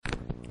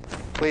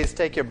Please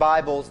take your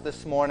Bibles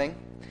this morning.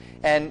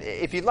 And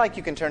if you'd like,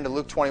 you can turn to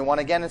Luke 21.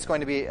 Again, it's going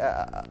to be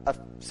a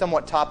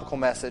somewhat topical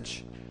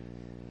message.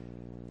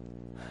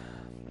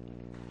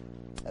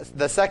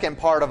 The second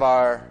part of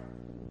our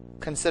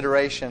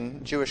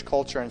consideration, Jewish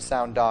culture and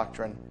sound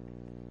doctrine.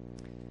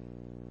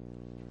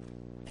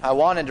 I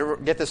wanted to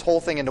get this whole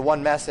thing into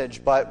one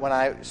message, but when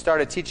I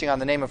started teaching on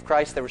the name of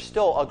Christ, there was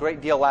still a great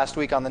deal last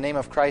week on the name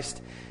of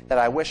Christ that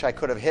I wish I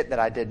could have hit that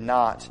I did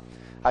not.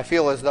 I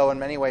feel as though in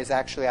many ways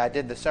actually I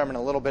did the sermon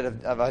a little bit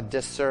of a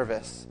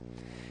disservice.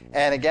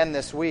 And again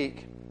this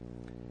week,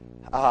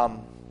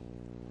 I'm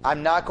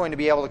not going to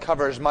be able to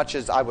cover as much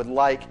as I would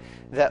like.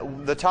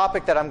 The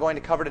topic that I'm going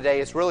to cover today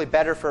is really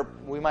better for,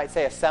 we might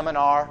say, a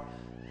seminar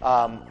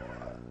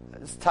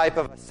type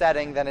of a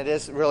setting than it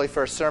is really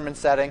for a sermon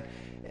setting.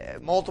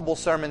 Multiple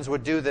sermons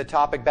would do the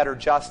topic better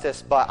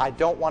justice, but I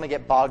don't want to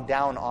get bogged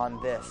down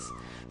on this.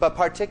 But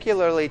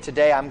particularly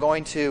today, I'm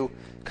going to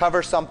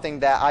cover something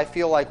that I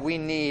feel like we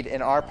need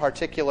in our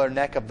particular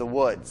neck of the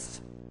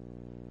woods.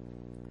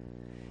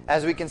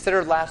 As we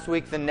considered last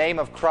week the name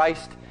of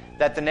Christ,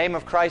 that the name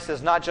of Christ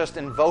is not just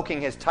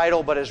invoking His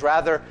title, but is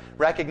rather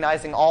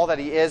recognizing all that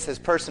He is, His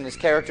person, His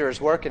character,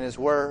 His work, and His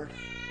word.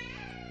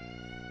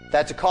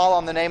 That to call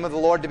on the name of the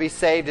Lord to be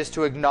saved is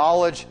to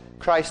acknowledge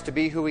Christ to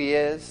be who He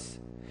is.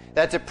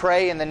 That to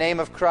pray in the name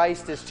of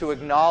Christ is to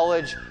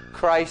acknowledge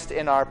Christ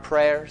in our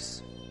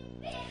prayers.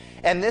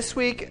 And this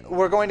week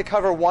we're going to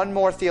cover one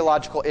more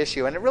theological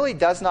issue, and it really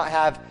does not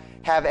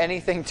have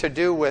anything to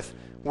do with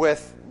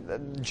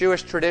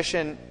Jewish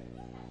tradition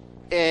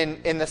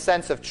in the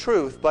sense of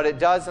truth, but it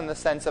does in the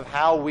sense of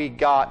how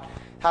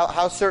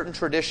certain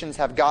traditions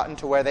have gotten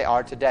to where they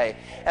are today.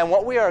 And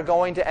what we are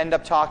going to end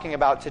up talking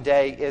about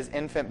today is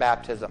infant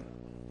baptism.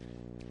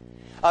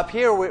 Up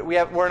here,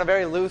 we're in a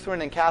very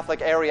Lutheran and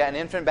Catholic area, and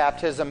infant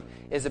baptism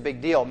is a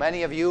big deal.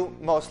 Many of you,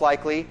 most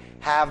likely,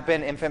 have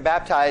been infant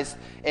baptized,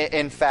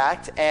 in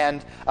fact,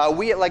 and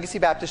we at Legacy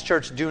Baptist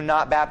Church do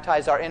not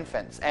baptize our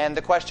infants. And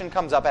the question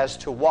comes up as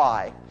to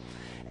why.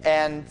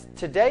 And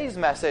today's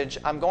message,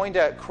 I'm going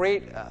to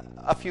create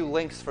a few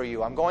links for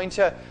you. I'm going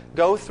to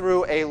go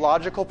through a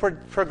logical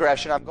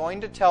progression. I'm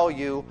going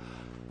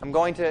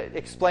to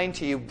explain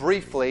to you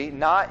briefly,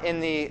 not in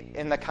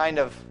the kind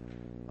of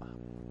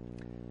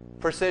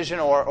precision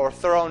or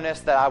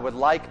thoroughness that I would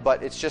like,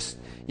 but it's just,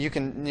 you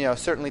can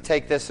certainly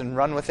take this and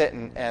run with it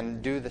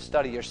and do the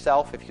study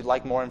yourself if you'd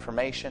like more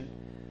information.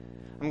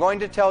 I'm going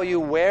to tell you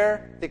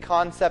where the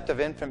concept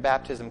of infant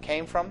baptism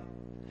came from,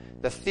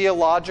 the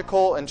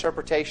theological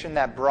interpretation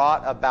that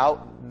brought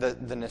about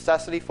the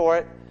necessity for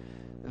it,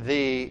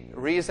 the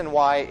reason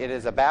why it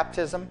is a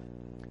baptism,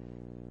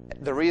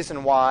 the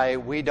reason why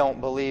we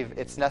don't believe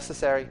it's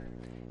necessary,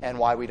 and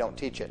why we don't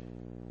teach it.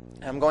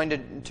 I'm going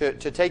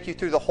to take you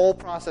through the whole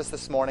process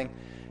this morning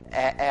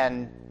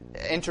and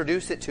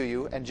introduce it to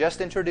you, and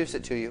just introduce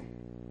it to you.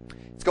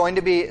 It's going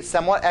to be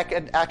somewhat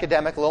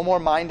academic, a little more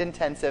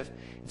mind-intensive.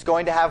 It's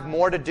going to have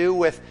more to do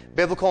with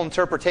biblical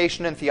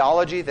interpretation and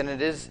theology than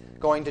it is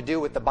going to do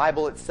with the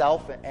Bible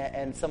itself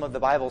and some of the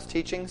Bible's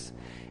teachings.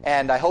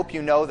 And I hope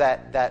you know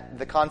that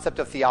the concept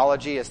of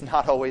theology is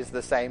not always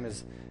the same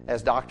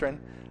as doctrine.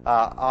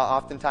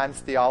 Oftentimes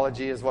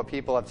theology is what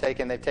people have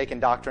taken. They've taken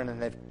doctrine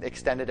and they've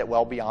extended it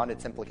well beyond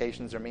its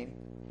implications or meaning.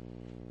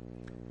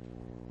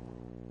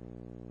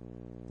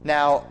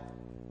 Now,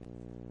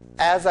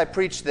 as I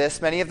preach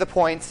this, many of the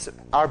points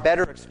are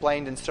better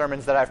explained in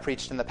sermons that I've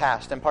preached in the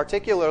past. And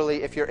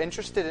particularly, if you're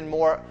interested in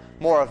more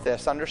of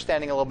this,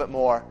 understanding a little bit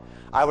more,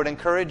 I would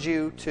encourage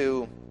you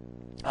to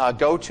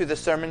go to the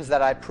sermons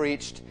that I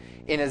preached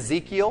in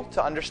Ezekiel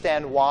to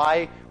understand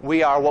why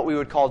we are what we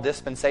would call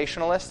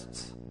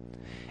dispensationalists.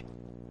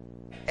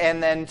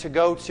 And then to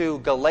go to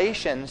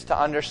Galatians to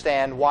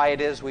understand why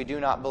it is we do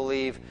not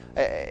believe,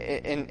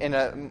 in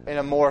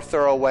a more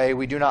thorough way,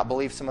 we do not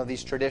believe some of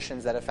these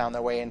traditions that have found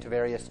their way into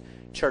various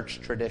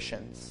church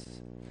traditions.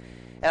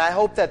 And I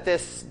hope that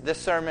this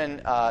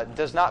sermon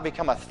does not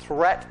become a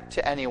threat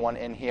to anyone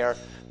in here,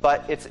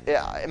 but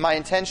my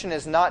intention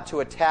is not to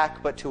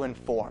attack, but to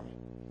inform.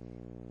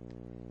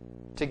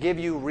 To give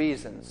you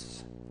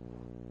reasons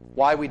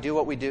why we do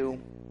what we do,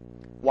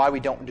 why we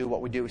don't do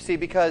what we do. See,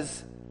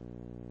 because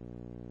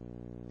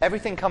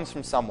everything comes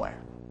from somewhere.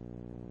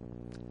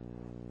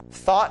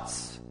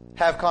 Thoughts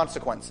have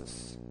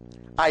consequences.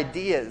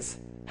 Ideas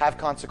have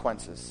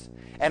consequences.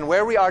 And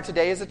where we are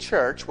today as a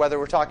church, whether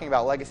we're talking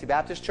about Legacy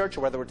Baptist Church,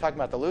 or whether we're talking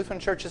about the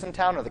Lutheran churches in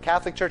town, or the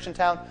Catholic Church in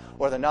town,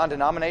 or the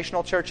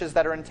non-denominational churches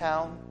that are in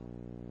town,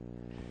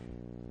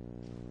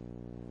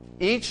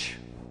 each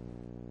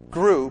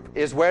group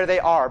is where they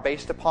are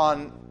based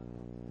upon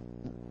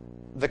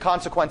the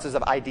consequences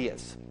of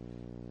ideas,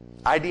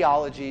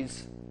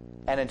 ideologies,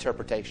 and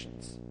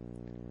interpretations.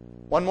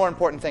 One more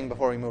important thing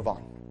before we move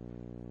on.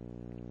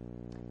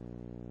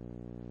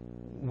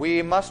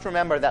 We must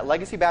remember that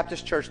Legacy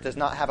Baptist Church does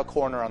not have a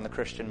corner on the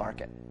Christian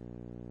market.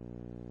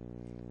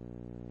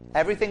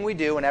 Everything we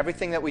do and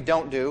everything that we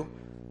don't do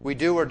We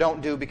do or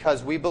don't do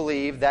because we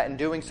believe that in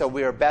doing so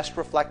we are best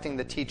reflecting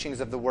the teachings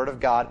of the Word of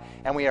God,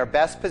 and we are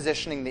best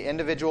positioning the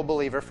individual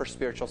believer for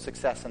spiritual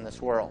success in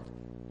this world.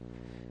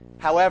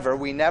 However,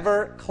 we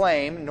never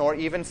claim nor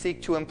even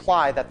seek to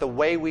imply that the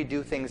way we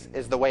do things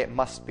is the way it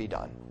must be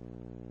done.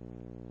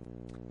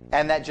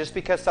 And that just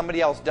because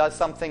somebody else does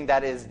something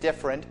that is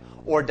different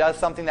or does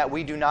something that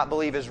we do not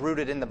believe is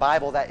rooted in the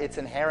Bible, that it's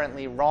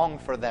inherently wrong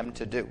for them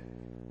to do.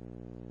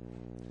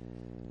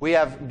 We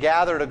have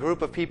gathered a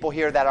group of people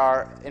here that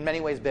are, in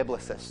many ways,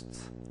 biblicists.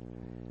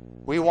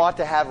 We want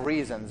to have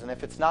reasons, and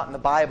if it's not in the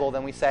Bible,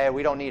 then we say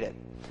we don't need it.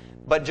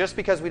 But just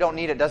because we don't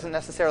need it doesn't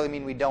necessarily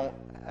mean we don't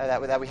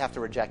that we have to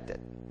reject it,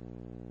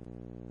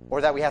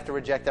 or that we have to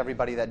reject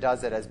everybody that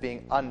does it as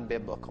being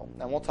unbiblical.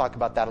 And we'll talk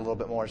about that a little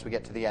bit more as we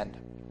get to the end.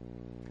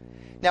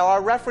 Now,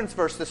 our reference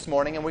verse this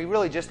morning, and we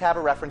really just have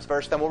a reference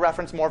verse, then we'll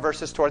reference more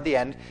verses toward the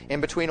end. In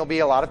between will be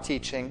a lot of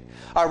teaching.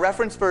 Our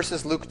reference verse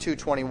is Luke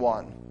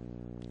 2:21,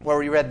 where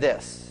we read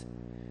this.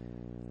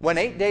 When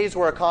 8 days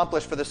were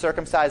accomplished for the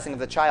circumcising of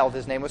the child,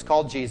 his name was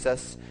called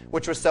Jesus,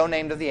 which was so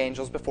named of the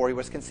angels before he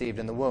was conceived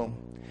in the womb.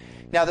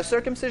 Now, the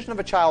circumcision of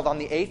a child on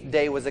the 8th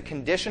day was a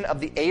condition of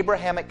the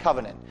Abrahamic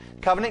covenant.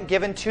 Covenant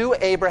given to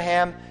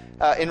Abraham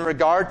in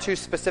regard to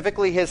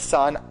specifically his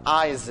son,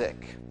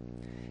 Isaac.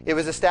 It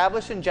was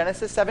established in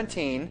Genesis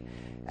 17,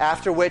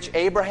 after which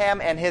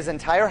Abraham and his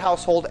entire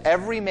household,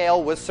 every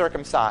male was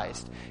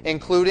circumcised,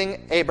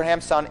 including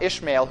Abraham's son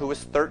Ishmael, who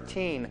was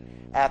 13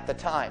 at the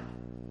time.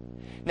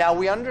 Now,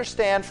 we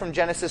understand from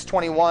Genesis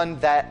 21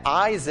 that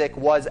Isaac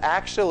was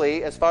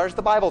actually, as far as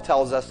the Bible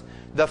tells us,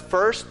 the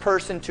first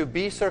person to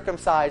be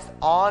circumcised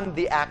on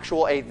the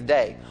actual 8th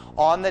day,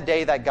 on the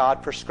day that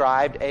God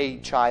prescribed a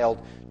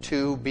child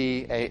to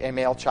be, a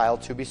male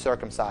child to be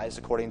circumcised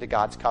according to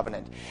God's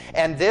covenant.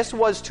 And this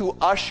was to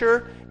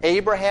usher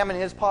Abraham and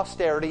his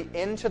posterity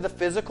into the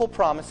physical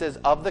promises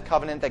of the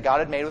covenant that God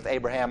had made with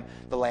Abraham,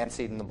 the land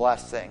seed and the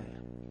blessing.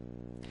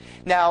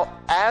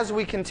 Now, as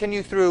we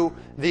continue through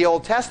the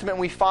Old Testament,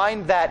 we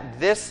find that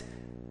this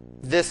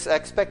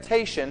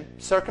expectation,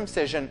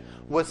 circumcision,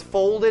 was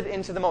folded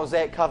into the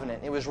Mosaic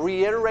covenant. It was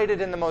reiterated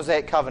in the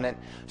Mosaic covenant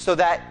so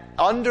that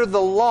under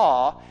the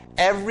law,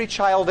 every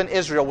child in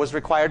Israel was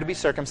required to be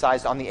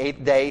circumcised on the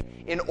 8th day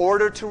in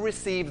order to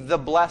receive the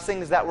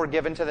blessings that were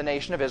given to the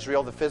nation of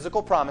Israel, the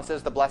physical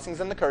promises, the blessings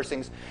and the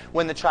cursings.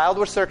 When the child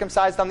was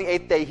circumcised on the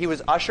 8th day, he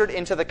was ushered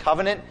into the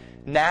covenant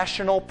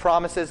national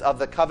promises of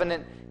the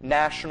covenant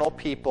national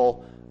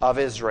people of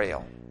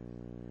Israel.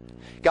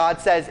 God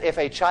says if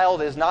a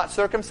child is not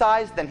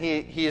circumcised, then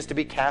he is to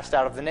be cast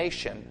out of the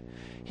nation.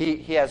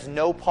 He has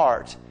no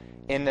part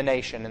in the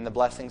nation, in the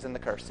blessings and the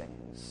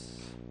cursings.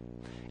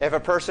 If a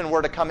person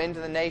were to come into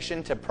the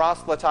nation to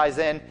proselytize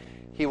in,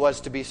 he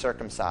was to be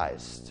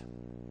circumcised.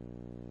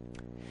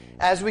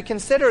 As we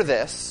consider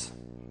this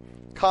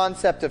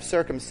concept of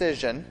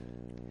circumcision,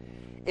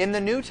 in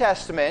the New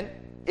Testament,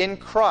 in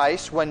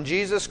Christ, when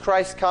Jesus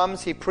Christ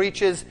comes, he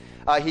preaches,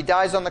 he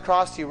dies on the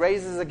cross, he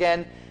raises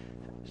again,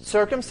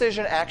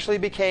 circumcision actually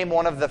became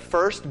one of the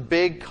first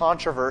big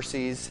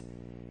controversies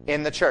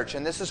in the church.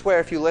 And this is where,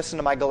 if you listen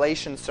to my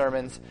Galatians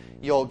sermons,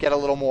 you'll get a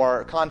little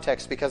more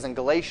context, because in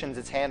Galatians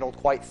it's handled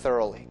quite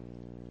thoroughly.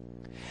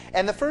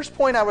 And the first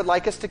point I would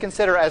like us to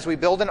consider as we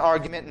build an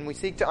argument and we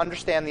seek to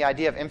understand the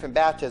idea of infant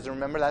baptism,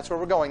 remember that's where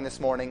we're going this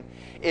morning,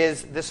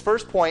 is this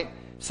first point: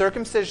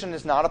 circumcision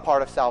is not a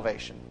part of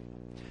salvation.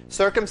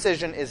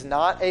 Circumcision is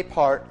not a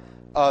part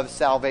of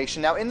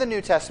salvation. Now, in the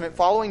New Testament,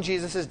 following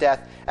Jesus'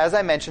 death, as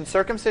I mentioned,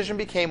 circumcision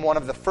became one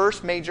of the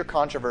first major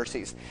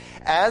controversies.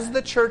 As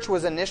the church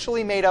was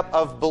initially made up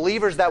of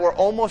believers that were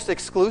almost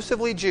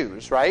exclusively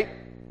Jews, right?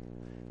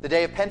 The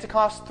day of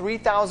Pentecost,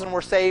 3,000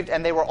 were saved,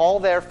 and they were all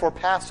there for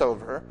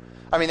Passover.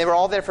 They were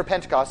all there for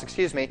Pentecost,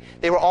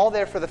 They were all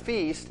there for the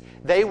feast.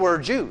 They were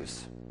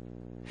Jews.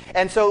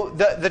 And so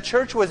the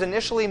church was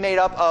initially made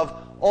up of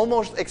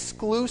almost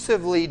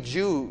exclusively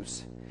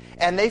Jews.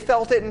 And they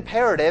felt it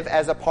imperative,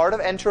 as a part of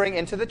entering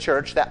into the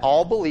church, that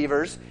all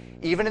believers,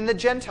 even in the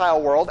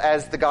Gentile world,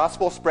 as the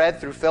gospel spread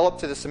through Philip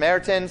to the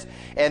Samaritans,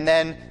 and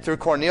then through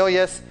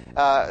Cornelius,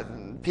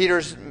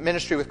 Peter's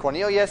ministry with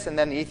Cornelius, and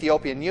then the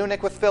Ethiopian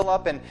eunuch with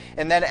Philip, and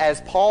then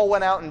as Paul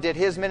went out and did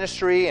his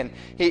ministry, and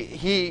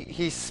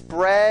he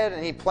spread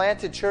and he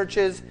planted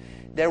churches,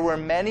 there were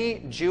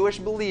many Jewish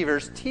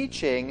believers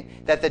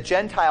teaching that the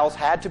Gentiles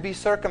had to be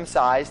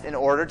circumcised in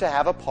order to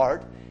have a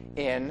part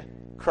in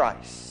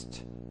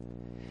Christ.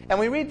 And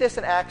we read this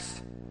in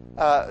Acts,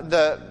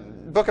 the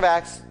book of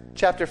Acts,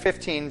 chapter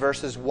 15,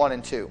 verses 1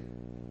 and 2.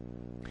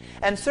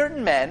 And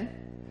certain men,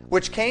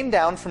 which came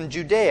down from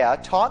Judea,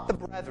 taught the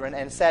brethren,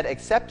 and said,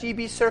 Except ye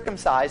be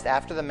circumcised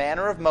after the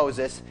manner of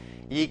Moses,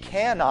 ye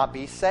cannot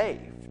be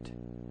saved.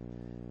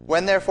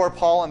 When therefore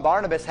Paul and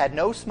Barnabas had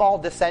no small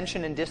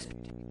dissension and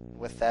disputation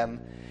with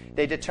them,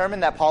 they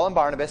determined that Paul and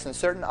Barnabas and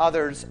certain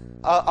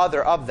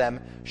other of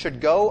them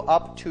should go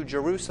up to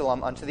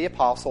Jerusalem unto the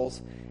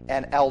apostles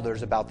and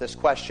elders about this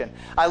question.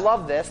 I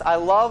love this. I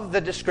love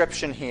the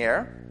description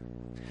here.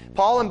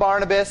 Paul and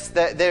Barnabas,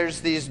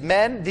 there's these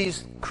men,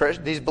 these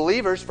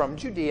believers from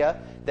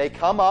Judea. they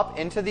come up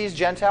into these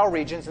Gentile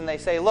regions and they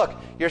say, look,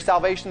 your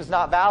salvation is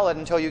not valid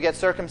until you get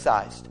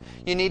circumcised.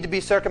 You need to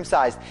be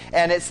circumcised.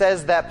 And it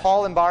says that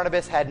Paul and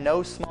Barnabas had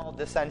no small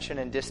dissension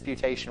and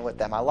disputation with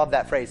them. I love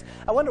that phrase.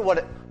 I wonder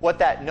what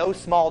that no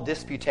small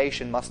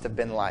disputation must have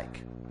been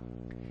like.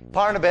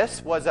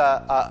 Barnabas was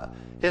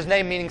his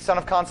name meaning son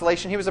of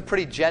consolation. He was a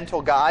pretty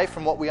gentle guy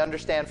from what we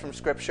understand from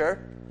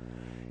Scripture.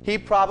 He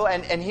probably,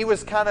 and he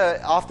was kind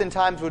of,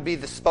 oftentimes would be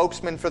the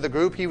spokesman for the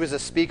group. He was a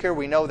speaker.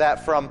 We know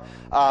that from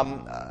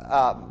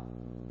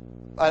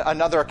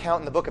another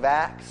account in the book of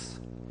Acts.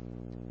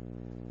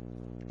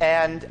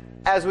 And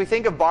as we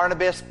think of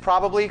Barnabas,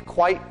 probably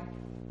quite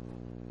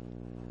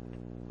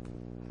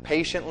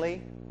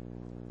patiently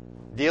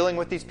dealing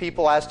with these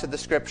people as to the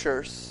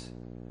Scriptures,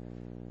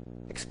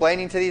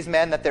 explaining to these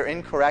men that they're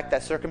incorrect,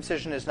 that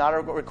circumcision is not a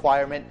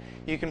requirement.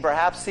 You can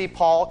perhaps see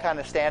Paul kind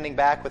of standing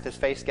back with his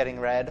face getting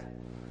red,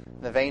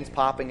 the veins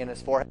popping in his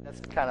forehead.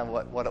 That's kind of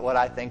what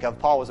I think of.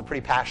 Paul was a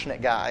pretty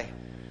passionate guy.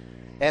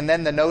 And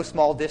then the no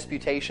small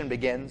disputation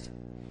begins,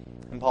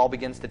 and Paul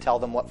begins to tell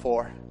them what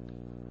for.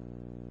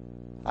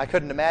 I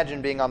couldn't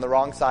imagine being on the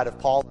wrong side of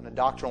Paul in a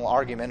doctrinal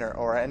argument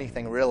or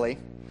anything really.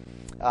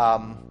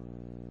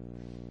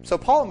 So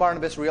Paul and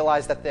Barnabas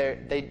realize that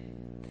they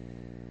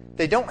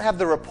don't have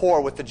the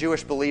rapport with the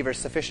Jewish believers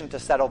sufficient to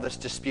settle this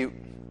dispute.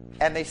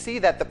 And they see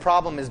that the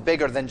problem is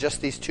bigger than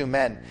just these two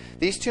men.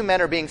 These two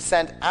men are being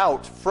sent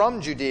out from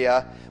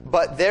Judea,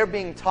 but they're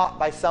being taught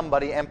by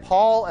somebody. And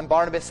Paul and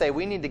Barnabas say,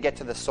 we need to get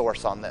to the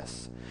source on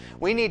this.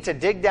 We need to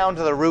dig down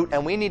to the root,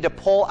 and we need to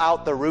pull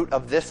out the root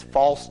of this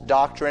false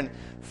doctrine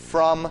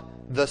from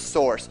the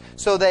source.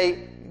 So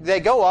they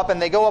go up, and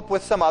they go up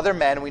with some other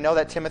men. We know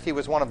that Timothy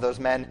was one of those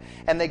men.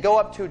 And they go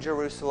up to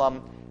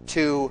Jerusalem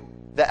to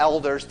the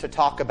elders to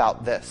talk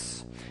about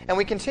this. And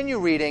we continue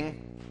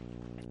reading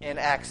in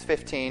Acts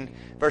 15,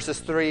 verses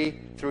 3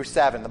 through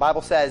 7. The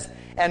Bible says,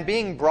 and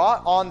being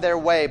brought on their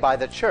way by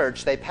the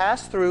church, they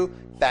passed through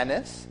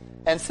Venice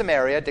and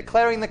Samaria,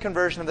 declaring the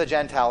conversion of the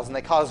Gentiles, and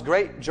they caused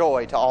great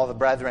joy to all the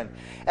brethren.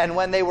 And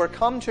when they were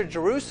come to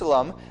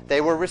Jerusalem,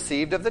 they were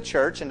received of the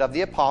church and of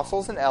the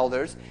apostles and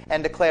elders,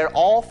 and declared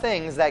all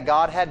things that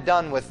God had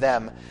done with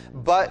them.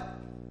 But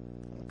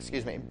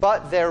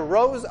there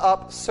rose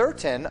up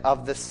certain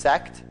of the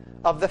sect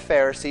of the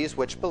Pharisees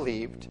which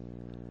believed,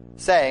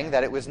 saying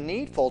that it was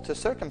needful to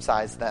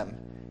circumcise them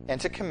and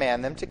to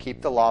command them to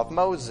keep the law of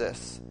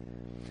Moses.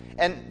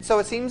 And so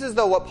it seems as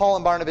though what Paul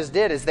and Barnabas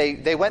did is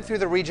they went through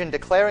the region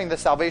declaring the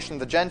salvation of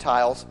the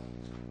Gentiles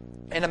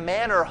in a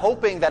manner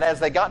hoping that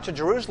as they got to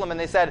Jerusalem and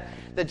they said,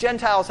 the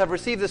Gentiles have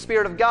received the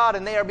Spirit of God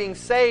and they are being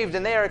saved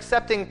and they are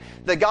accepting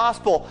the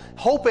gospel,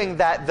 hoping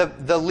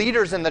that the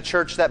leaders in the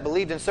church that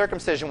believed in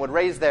circumcision would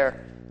raise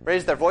their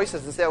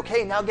voices and say,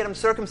 okay, now get them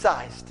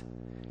circumcised.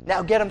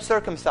 Now get them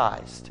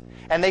circumcised.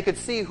 And they could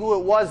see who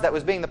it was that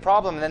was being the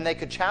problem, and then they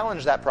could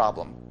challenge that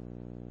problem.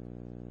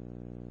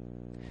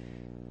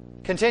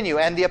 Continue.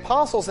 And the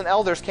apostles and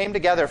elders came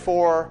together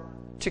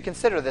to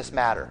consider this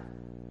matter.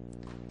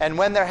 And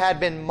when there had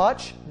been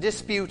much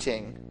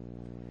disputing,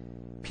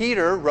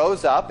 Peter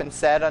rose up and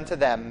said unto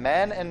them,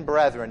 men and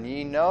brethren,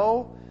 ye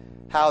know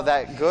how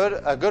that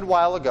a good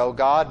while ago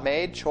God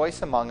made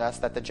choice among us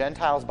that the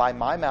Gentiles by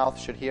my mouth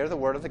should hear the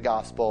word of the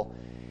gospel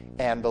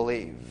and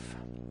believe.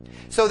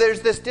 So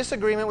there's this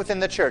disagreement within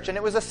the church, and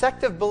it was a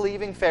sect of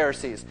believing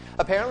Pharisees.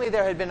 Apparently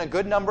there had been a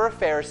good number of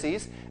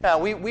Pharisees. Now,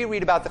 we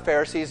read about the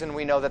Pharisees and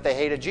we know that they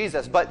hated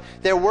Jesus, but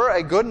there were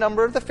a good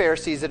number of the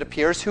Pharisees, it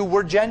appears, who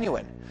were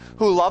genuine,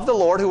 who loved the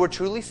Lord, who were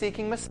truly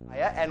seeking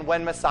Messiah, and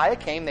when Messiah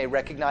came, they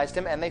recognized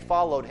him and they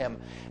followed him.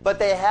 But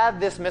they had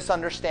this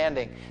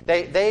misunderstanding.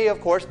 They, of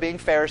course, being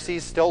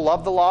Pharisees, still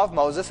loved the law of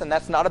Moses, and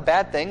that's not a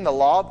bad thing. The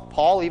law,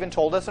 Paul even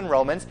told us in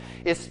Romans,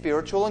 is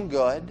spiritual and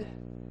good.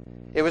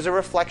 It was a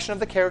reflection of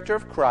the character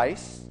of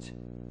Christ.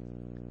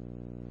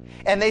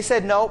 And they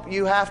said, nope,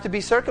 you have to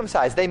be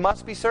circumcised. They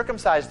must be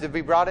circumcised to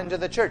be brought into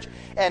the church.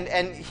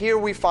 And here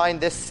we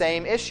find this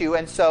same issue.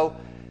 And so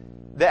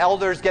the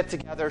elders get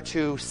together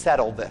to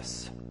settle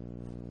this.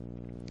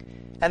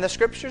 And the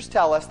scriptures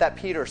tell us that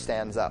Peter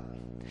stands up.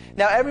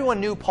 Now, everyone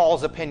knew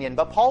Paul's opinion,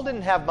 but Paul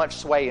didn't have much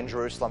sway in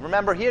Jerusalem.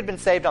 Remember, he had been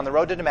saved on the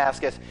road to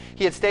Damascus.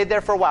 He had stayed there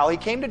for a while. He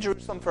came to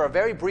Jerusalem for a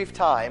very brief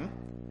time,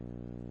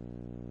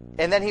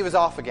 and then he was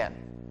off again.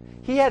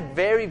 He had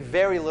very,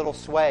 very little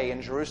sway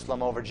in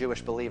Jerusalem over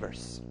Jewish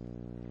believers.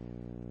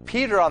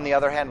 Peter, on the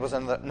other hand, was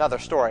another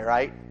story,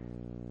 right?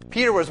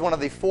 Peter was one of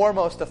the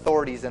foremost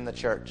authorities in the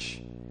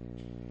church.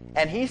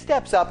 And he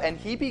steps up and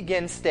he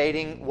begins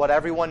stating what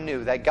everyone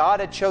knew, that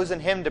God had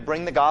chosen him to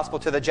bring the gospel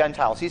to the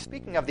Gentiles. He's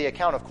speaking of the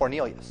account of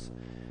Cornelius.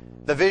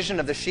 The vision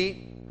of the sheet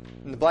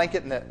and the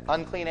blanket and the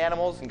unclean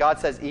animals, and God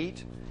says,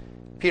 eat.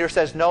 Peter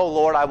says, no,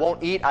 Lord, I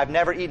won't eat. I've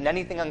never eaten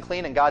anything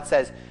unclean. And God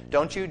says,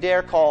 don't you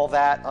dare call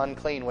that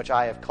unclean, which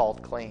I have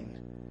called clean.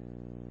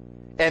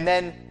 And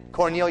then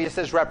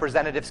Cornelius'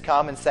 representatives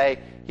come and say,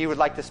 he would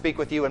like to speak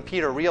with you. And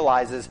Peter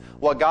realizes,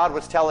 what God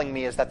was telling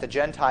me is that the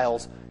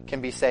Gentiles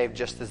can be saved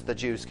just as the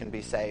Jews can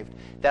be saved.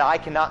 That I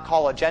cannot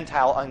call a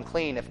Gentile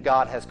unclean if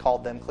God has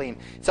called them clean.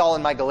 It's all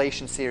in my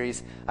Galatians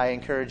series. I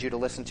encourage you to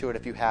listen to it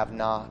if you have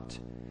not.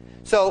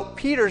 So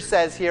Peter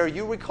says here,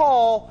 you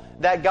recall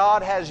that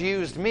God has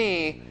used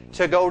me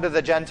to go to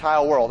the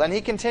Gentile world. And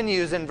he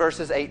continues in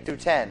verses 8 through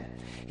 10.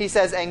 He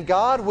says, and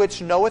God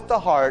which knoweth the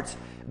hearts,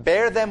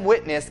 bear them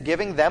witness,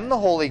 giving them the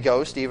Holy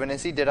Ghost, even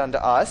as he did unto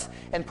us,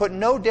 and put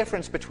no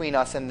difference between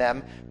us and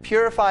them,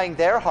 purifying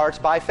their hearts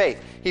by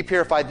faith. He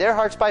purified their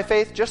hearts by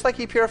faith, just like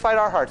he purified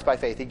our hearts by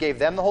faith. He gave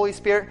them the Holy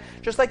Spirit,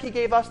 just like he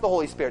gave us the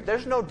Holy Spirit.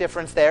 There's no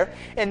difference there.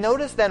 And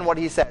notice then what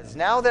he says.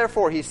 Now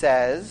therefore, he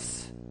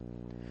says,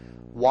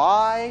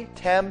 why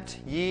tempt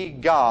ye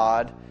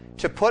God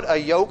to put a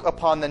yoke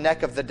upon the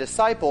neck of the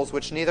disciples,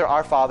 which neither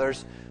our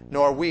fathers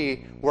nor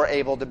we were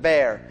able to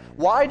bear?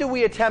 Why do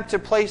we attempt to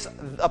place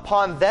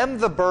upon them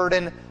the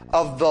burden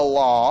of the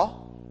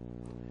law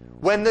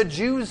when the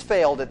Jews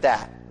failed at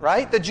that,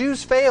 right? The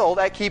Jews failed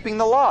at keeping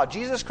the law.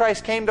 Jesus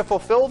Christ came to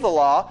fulfill the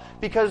law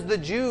because the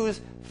Jews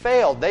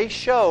failed. They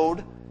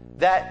showed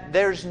that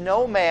there's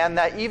no man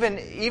that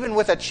even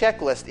with a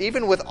checklist,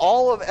 even with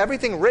all of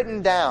everything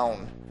written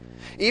down,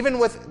 even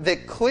with the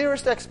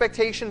clearest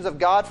expectations of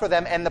God for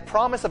them and the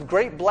promise of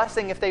great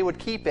blessing if they would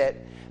keep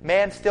it,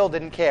 man still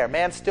didn't care.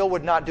 Man still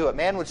would not do it.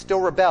 Man would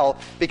still rebel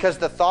because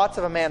the thoughts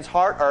of a man's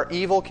heart are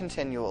evil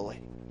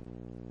continually.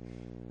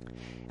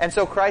 And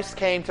so Christ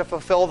came to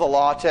fulfill the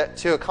law,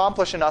 to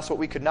accomplish in us what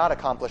we could not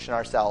accomplish in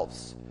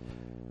ourselves.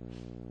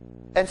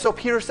 And so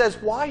Peter says,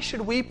 why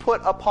should we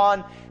put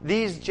upon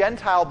these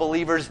Gentile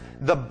believers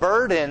the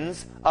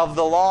burdens of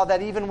the law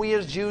that even we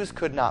as Jews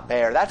could not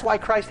bear? That's why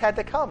Christ had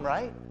to come,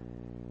 right?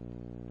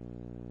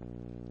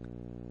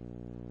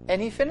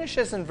 And he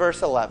finishes in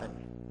verse 11.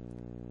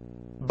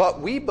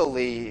 But we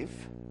believe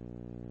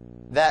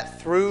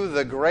that through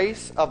the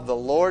grace of the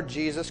Lord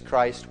Jesus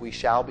Christ we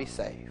shall be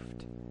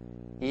saved,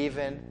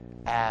 even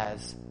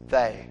as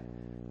they.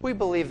 We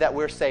believe that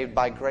we're saved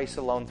by grace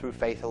alone, through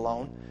faith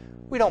alone.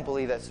 We don't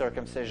believe that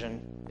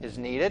circumcision is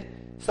needed,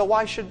 so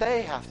why should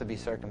they have to be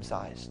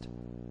circumcised?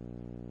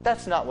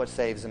 That's not what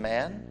saves a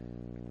man.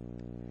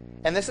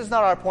 And this is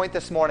not our point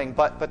this morning,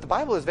 but the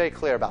Bible is very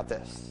clear about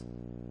this.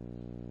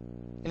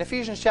 In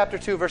Ephesians chapter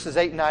 2, verses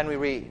 8 and 9 we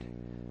read,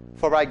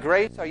 for by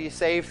grace are ye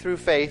saved through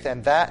faith,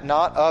 and that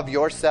not of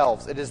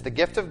yourselves. It is the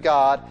gift of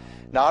God,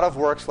 not of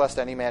works, lest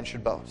any man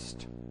should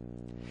boast.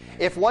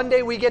 If one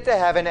day we get to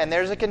heaven and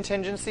there's a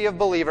contingency of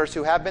believers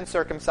who have been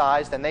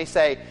circumcised, and they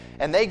say,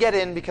 and they get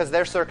in because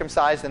they're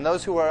circumcised, and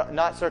those who are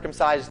not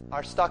circumcised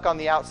are stuck on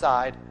the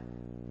outside,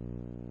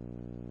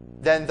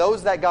 then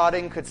those that got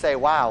in could say,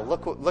 wow,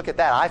 look at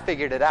that. I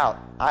figured it out.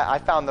 I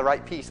found the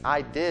right piece.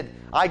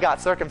 I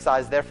got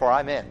circumcised, therefore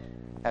I'm in.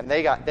 And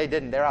they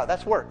didn't, they're out.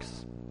 That's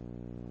works.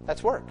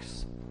 That's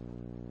works.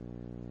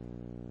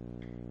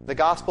 The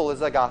gospel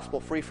is a gospel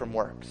free from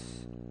works.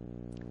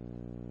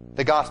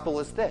 The gospel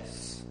is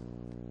this.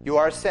 You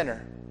are a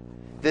sinner.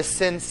 This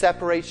sin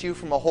separates you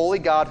from a holy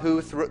God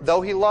who,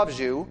 though he loves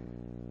you,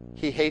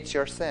 he hates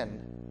your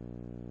sin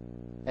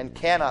and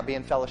cannot be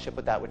in fellowship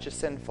with that which is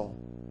sinful.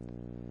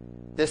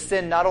 This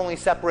sin not only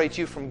separates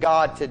you from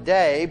God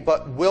today,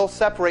 but will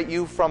separate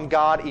you from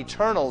God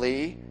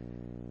eternally.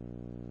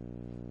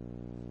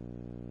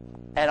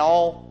 And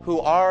all who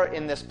are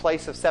in this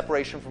place of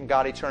separation from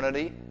God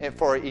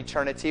for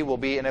eternity will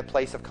be in a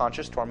place of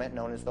conscious torment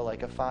known as the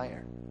lake of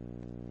fire.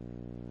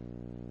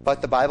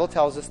 But the Bible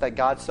tells us that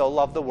God so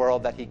loved the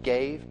world that he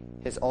gave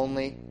his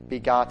only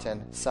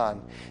begotten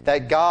Son.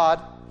 That God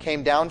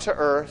came down to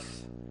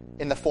earth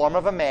in the form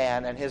of a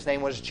man, and his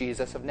name was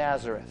Jesus of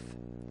Nazareth.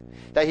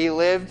 That he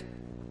lived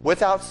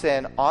without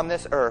sin on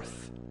this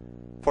earth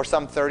for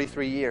some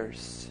 33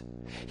 years.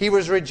 He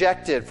was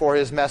rejected for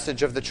his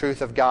message of the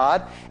truth of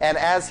God, and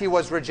as he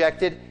was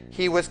rejected,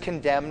 he was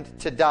condemned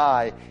to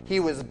die. He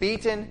was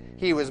beaten,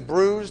 he was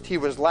bruised, he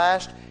was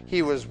lashed,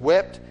 he was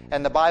whipped,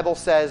 and the Bible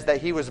says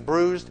that he was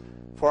bruised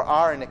for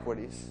our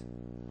iniquities.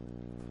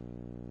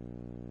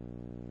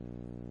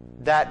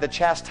 That the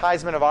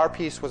chastisement of our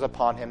peace was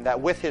upon him,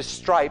 that with his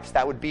stripes,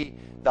 that would be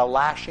the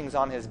lashings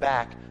on his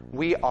back,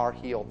 we are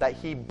healed. That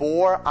he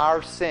bore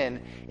our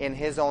sin in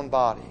his own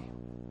body.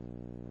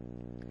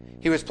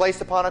 He was placed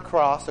upon a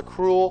cross, a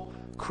cruel,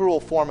 cruel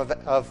form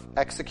of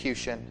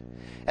execution.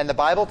 And the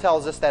Bible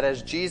tells us that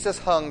as Jesus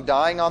hung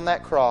dying on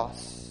that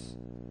cross,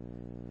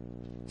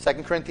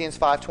 2 Corinthians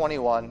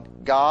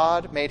 5:21,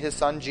 God made his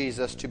Son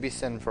Jesus to be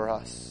sin for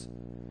us,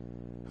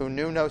 who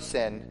knew no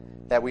sin,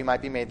 that we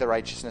might be made the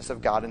righteousness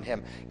of God in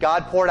him.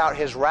 God poured out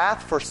his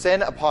wrath for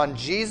sin upon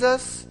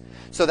Jesus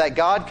so that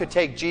God could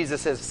take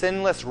Jesus'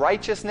 sinless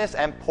righteousness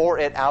and pour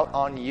it out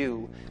on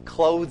you,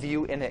 clothe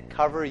you in it,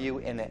 cover you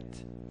in it.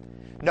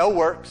 No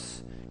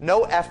works,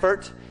 no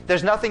effort.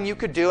 There's nothing you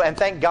could do, and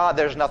thank God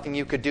there's nothing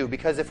you could do,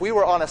 because if we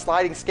were on a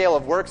sliding scale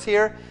of works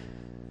here,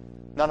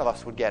 none of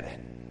us would get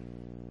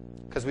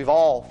in, because we've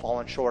all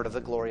fallen short of the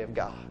glory of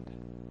God.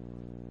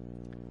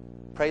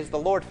 Praise the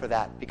Lord for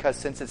that, because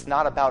since it's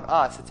not about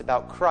us, it's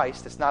about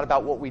Christ. It's not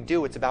about what we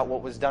do, it's about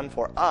what was done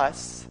for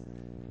us.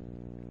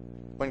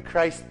 When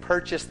Christ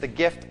purchased the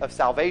gift of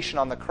salvation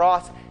on the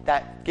cross,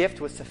 that gift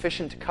was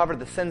sufficient to cover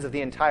the sins of the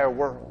entire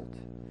world.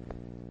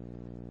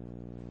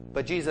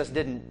 But Jesus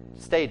didn't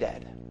stay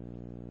dead.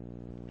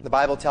 The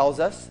Bible tells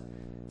us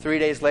 3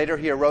 days later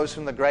he arose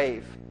from the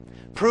grave,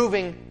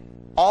 proving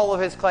all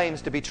of his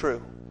claims to be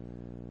true.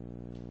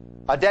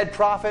 A dead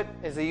prophet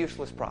is a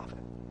useless prophet.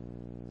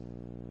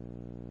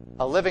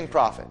 A living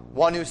prophet,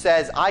 one who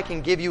says, I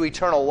can give you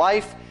eternal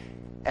life,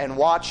 and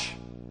watch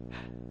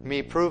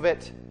me prove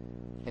it,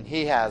 and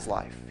he has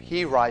life.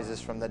 He rises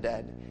from the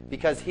dead.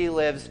 Because he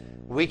lives,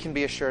 we can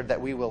be assured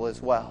that we will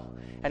as well.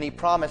 And he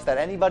promised that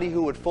anybody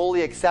who would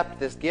fully accept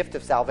this gift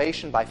of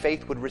salvation by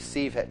faith would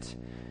receive it.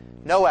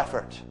 No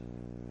effort,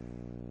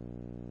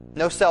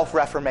 no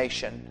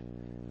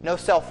self-reformation, no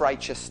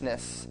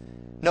self-righteousness,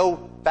 no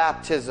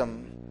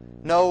baptism,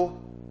 no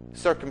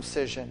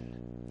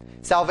circumcision.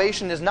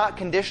 Salvation is not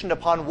conditioned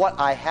upon what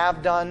I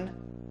have done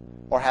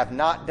or have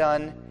not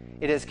done.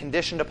 It is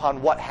conditioned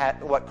upon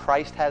what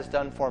Christ has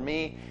done for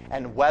me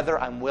and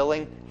whether I'm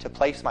willing to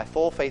place my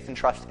full faith and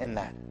trust in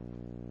that.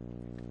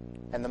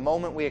 And the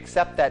moment we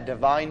accept that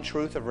divine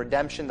truth of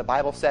redemption, the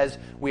Bible says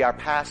we are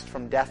passed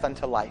from death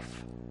unto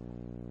life.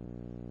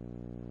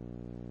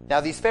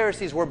 Now, these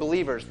Pharisees were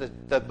believers,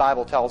 the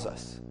Bible tells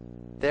us.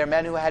 They're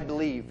men who had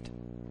believed.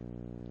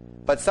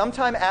 But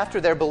sometime after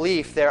their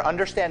belief, their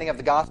understanding of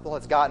the gospel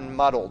has gotten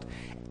muddled.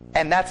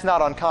 And that's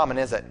not uncommon,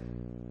 is it?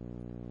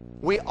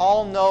 We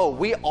all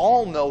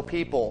know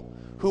people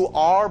who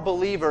are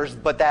believers,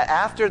 but that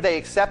after they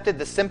accepted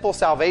the simple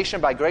salvation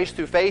by grace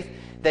through faith,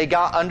 they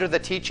got under the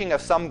teaching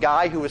of some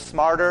guy who was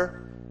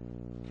smarter,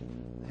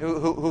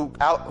 who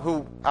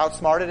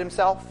outsmarted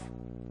himself,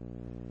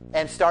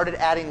 and started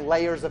adding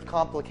layers of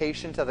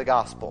complication to the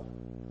gospel.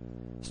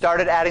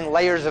 Started adding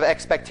layers of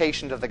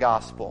expectation to the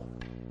gospel.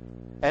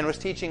 And was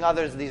teaching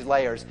others these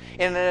layers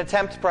in an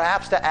attempt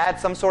perhaps to add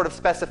some sort of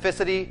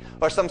specificity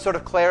or some sort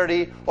of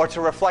clarity or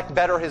to reflect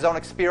better his own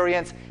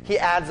experience. He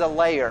adds a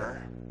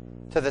layer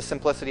to the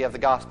simplicity of the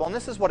gospel. And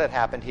this is what had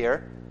happened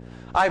here.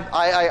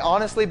 I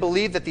honestly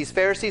believe that these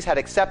Pharisees had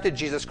accepted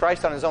Jesus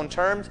Christ on his own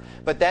terms,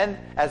 but then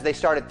as they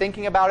started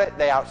thinking about it,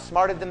 they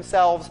outsmarted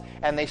themselves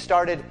and they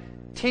started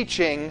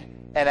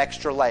teaching an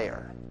extra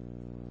layer.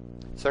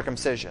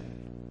 Circumcision.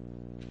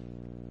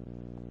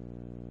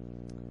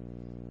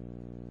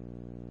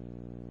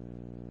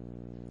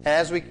 And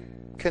as we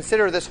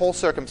consider this whole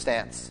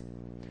circumstance,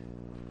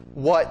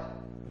 what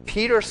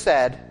Peter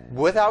said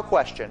without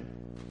question,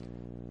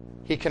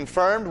 he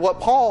confirmed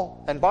what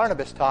Paul and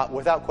Barnabas taught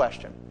without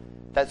question,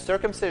 that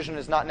circumcision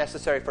is not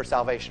necessary for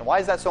salvation. Why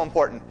is that so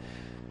important?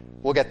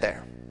 We'll get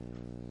there.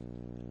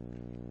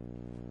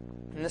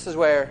 And this is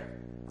where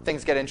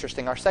things get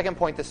interesting. Our second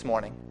point this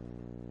morning.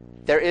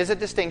 There is a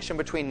distinction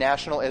between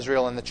national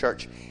Israel and the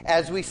church.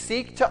 As we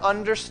seek to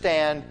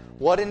understand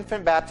what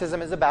infant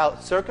baptism is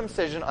about,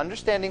 circumcision,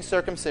 understanding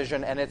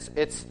circumcision and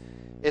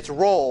its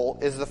role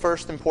is the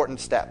first important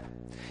step.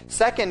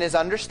 Second is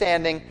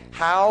understanding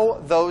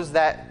how those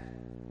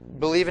that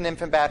believe in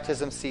infant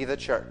baptism see the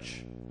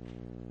church.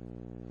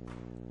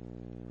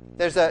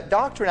 There's a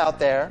doctrine out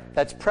there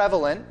that's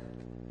prevalent,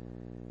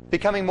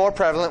 becoming more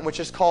prevalent, which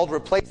is called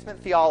replacement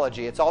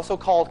theology. It's also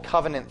called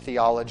covenant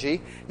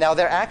theology. Now,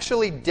 they're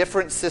actually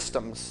different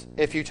systems.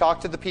 If you talk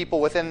to the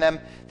people within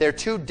them, they're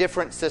two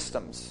different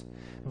systems.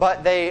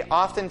 But they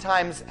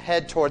oftentimes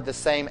head toward the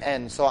same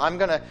end. So I'm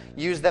going to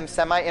use them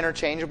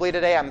semi-interchangeably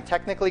today. I'm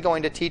technically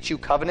going to teach you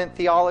covenant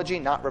theology,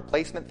 not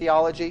replacement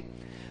theology.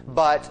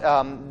 But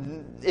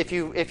if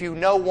you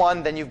know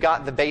one, then you've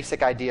got the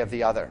basic idea of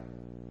the other.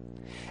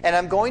 And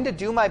I'm going to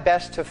do my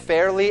best to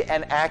fairly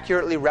and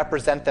accurately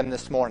represent them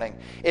this morning.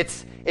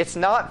 It's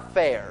not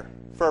fair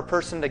for a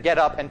person to get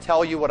up and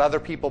tell you what other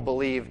people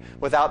believe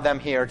without them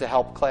here to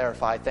help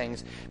clarify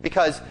things.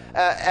 Because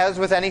as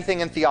with anything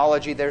in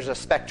theology, there's a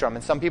spectrum.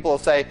 And some people will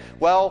say,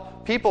 well,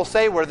 people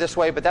say we're this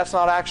way, but that's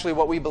not actually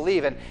what we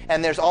believe.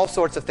 And there's all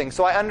sorts of things.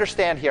 So I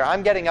understand here.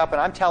 I'm getting up and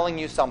I'm telling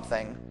you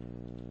something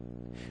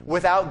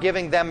without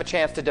giving them a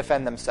chance to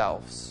defend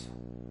themselves.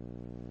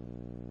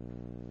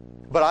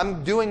 But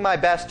I'm doing my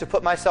best to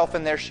put myself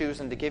in their shoes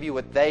and to give you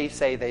what they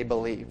say they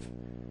believe.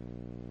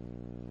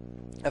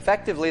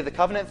 Effectively, the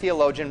covenant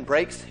theologian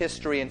breaks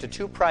history into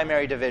two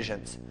primary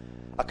divisions: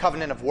 a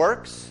covenant of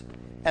works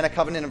and a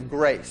covenant of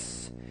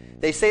grace.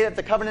 They say that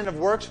the covenant of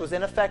works was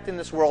in effect in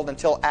this world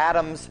until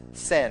Adam's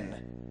sin.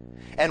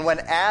 And when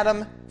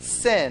Adam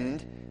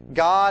sinned,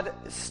 God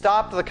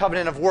stopped the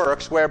covenant of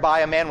works, whereby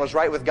a man was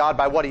right with God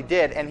by what he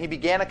did, and he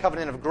began a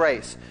covenant of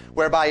grace,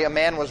 whereby a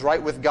man was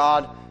right with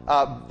God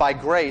by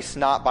grace,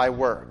 not by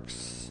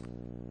works.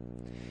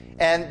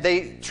 And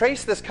they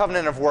trace this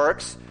covenant of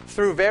works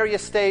through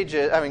various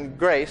stages,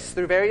 grace,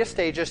 through various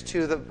stages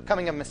to the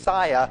coming of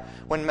Messiah,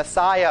 when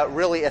Messiah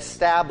really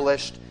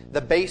established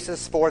the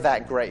basis for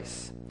that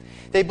grace.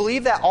 They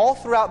believe that all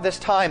throughout this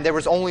time there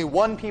was only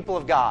one people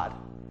of God.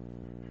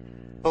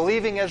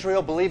 believing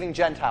Israel, believing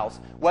Gentiles.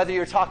 Whether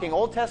you're talking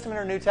Old Testament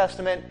or New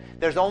Testament,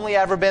 there's only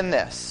ever been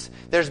this.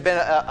 There's been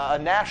a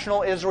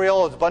national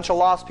Israel, a bunch of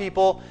lost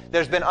people.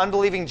 There's been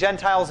unbelieving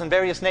Gentiles in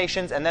various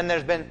nations, and then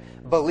there's been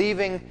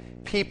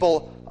believing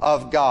people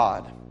of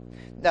God.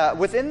 Now,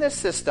 within this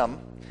system,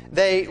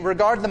 they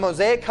regard the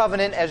Mosaic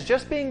covenant as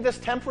just being this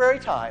temporary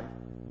time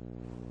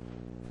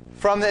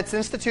from its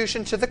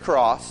institution to the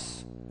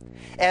cross,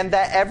 and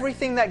that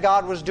everything that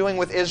God was doing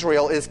with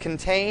Israel is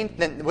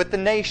contained, with the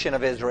nation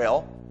of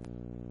Israel,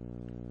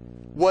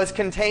 was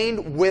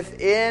contained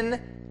within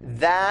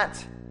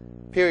that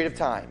period of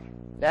time.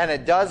 And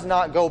it does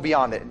not go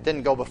beyond it. It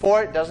didn't go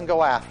before it, it doesn't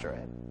go after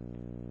it.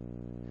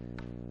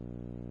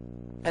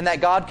 And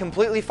that God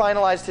completely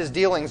finalized his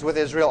dealings with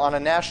Israel on a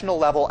national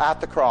level at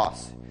the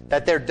cross.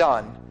 That they're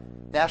done.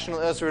 National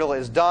Israel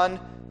is done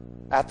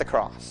at the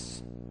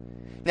cross.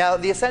 Now,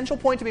 the essential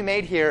point to be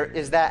made here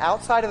is that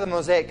outside of the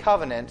Mosaic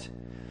covenant,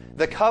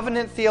 the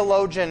covenant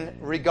theologian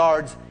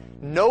regards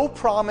no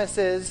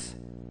promises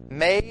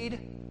made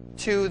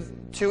to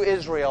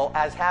Israel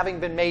as having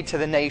been made to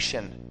the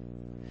nation.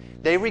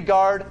 They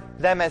regard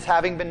them as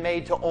having been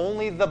made to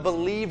only the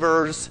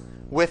believers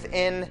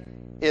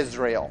within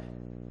Israel.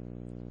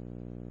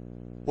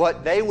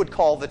 What they would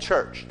call the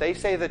church. They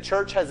say the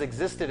church has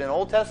existed in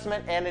Old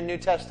Testament and in New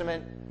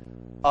Testament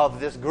of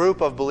this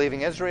group of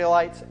believing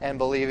Israelites and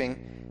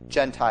believing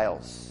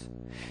Gentiles.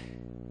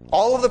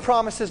 All of the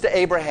promises to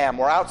Abraham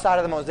were outside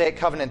of the Mosaic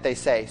covenant, they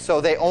say.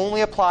 So they only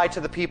apply to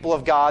the people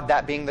of God,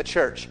 that being the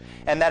church.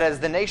 And that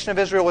as the nation of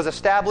Israel was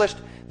established,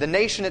 the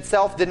nation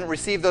itself didn't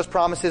receive those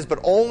promises, but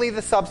only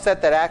the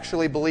subset that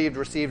actually believed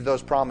received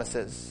those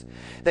promises.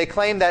 They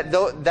claim that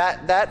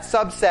that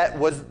subset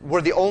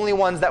were the only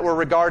ones that were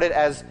regarded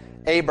as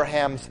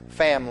Abraham's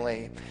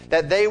family.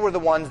 That they were the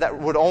ones that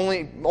would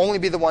only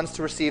be the ones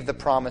to receive the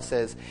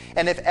promises.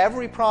 And if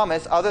every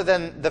promise, other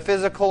than the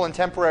physical and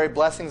temporary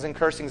blessings and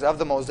cursings of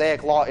the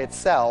Mosaic law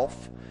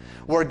itself,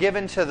 were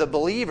given to the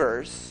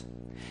believers,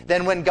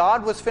 then when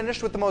God was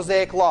finished with the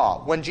Mosaic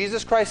law, when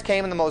Jesus Christ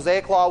came and the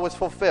Mosaic law was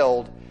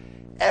fulfilled,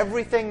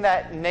 everything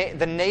that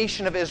the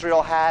nation of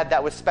Israel had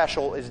that was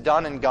special is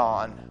done and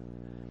gone.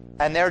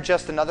 And they're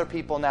just another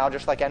people now,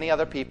 just like any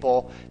other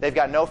people. They've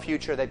got no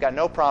future. They've got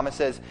no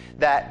promises.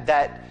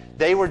 That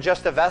they were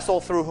just a vessel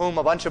through whom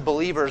a bunch of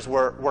believers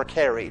were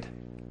carried.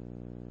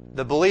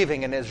 The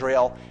believing in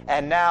Israel.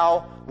 And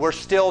now we're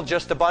still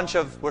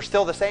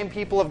the same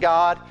people of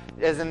God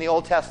as in the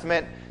Old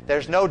Testament.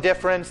 There's no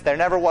difference. There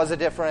never was a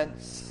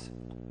difference.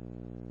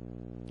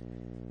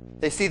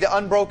 They see the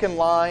unbroken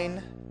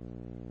line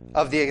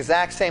of the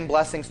exact same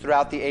blessings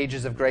throughout the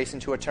ages of grace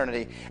into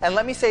eternity. And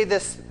let me say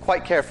this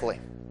quite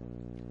carefully.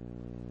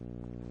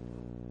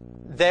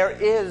 There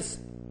is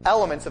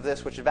elements of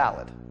this which are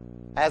valid.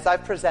 As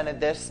I've presented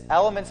this,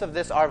 elements of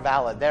this are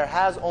valid. There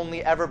has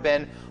only ever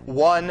been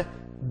one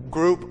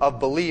group of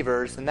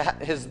believers, and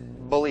that is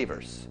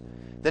believers.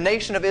 The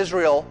nation of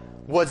Israel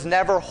was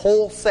never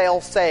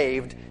wholesale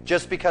saved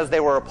just because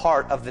they were a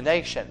part of the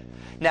nation.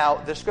 Now,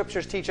 the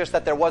scriptures teach us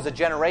that there was a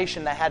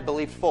generation that had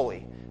believed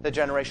fully, the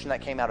generation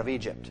that came out of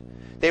Egypt.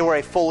 They were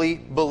a fully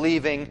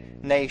believing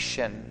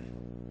nation.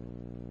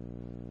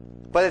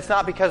 But it's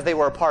not because they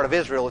were a part of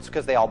Israel, it's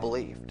because they all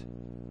believed.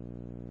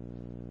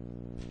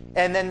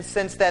 And then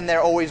since then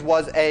there always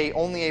was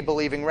only a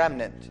believing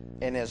remnant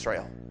in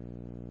Israel.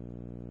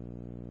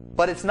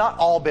 But it's not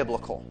all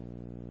biblical.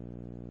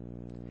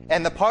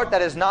 And the part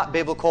that is not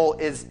biblical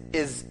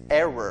is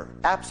error,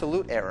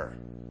 absolute error.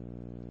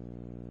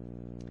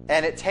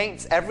 And it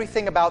taints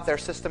everything about their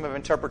system of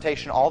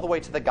interpretation all the way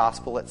to the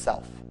gospel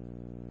itself.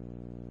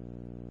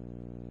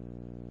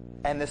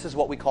 And this is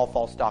what we call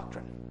false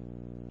doctrine.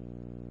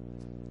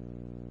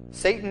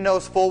 Satan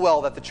knows full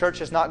well that the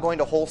church is not going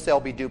to wholesale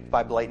be duped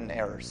by blatant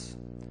errors.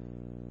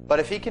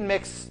 But if he can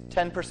mix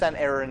 10%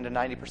 error into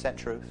 90%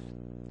 truth,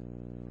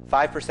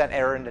 5%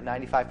 error into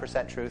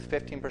 95% truth,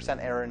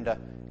 15% error into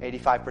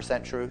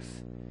 85%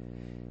 truth,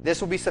 this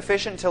will be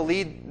sufficient to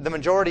lead the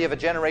majority of a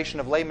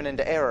generation of laymen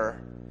into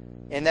error.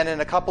 And then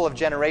in a couple of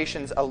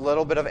generations, a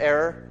little bit of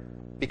error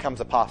becomes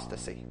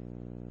apostasy.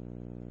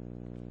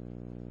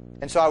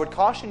 And so I would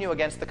caution you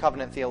against the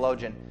covenant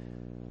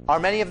theologian. Are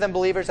many of them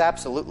believers?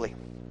 Absolutely.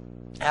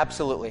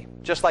 Absolutely.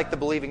 Just like the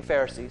believing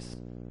Pharisees.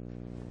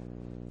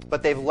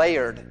 But they've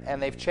layered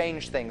and they've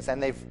changed things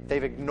and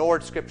they've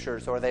ignored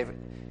scriptures, or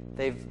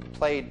they've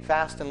played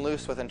fast and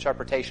loose with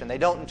interpretation. They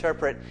don't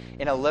interpret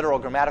in a literal,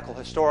 grammatical,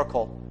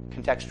 historical,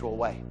 contextual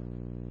way.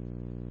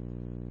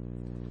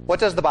 What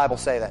does the Bible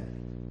say then?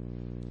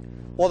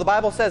 Well, the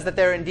Bible says that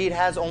there indeed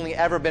has only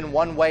ever been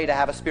one way to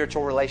have a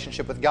spiritual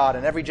relationship with God,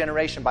 in every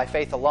generation by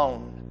faith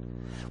alone.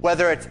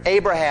 Whether it's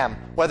Abraham,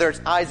 whether it's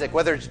Isaac,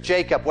 whether it's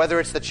Jacob, whether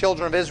it's the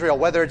children of Israel,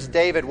 whether it's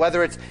David,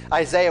 whether it's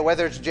Isaiah,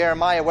 whether it's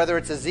Jeremiah, whether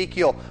it's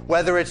Ezekiel,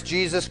 whether it's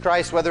Jesus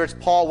Christ, whether it's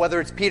Paul, whether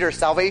it's Peter,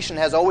 salvation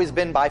has always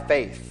been by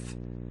faith.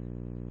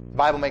 The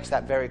Bible makes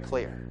that very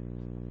clear.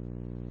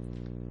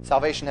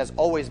 Salvation has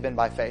always been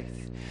by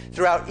faith.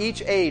 Throughout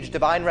each age,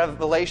 divine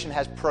revelation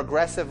has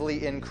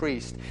progressively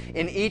increased.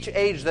 In each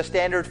age, the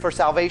standard for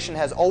salvation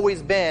has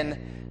always been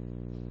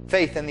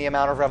faith in the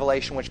amount of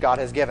revelation which God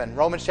has given.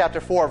 Romans chapter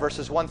 4,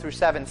 verses 1 through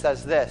 7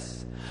 says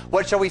this,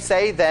 "What shall we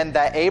say then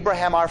that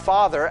Abraham our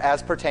father,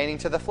 as pertaining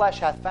to the flesh,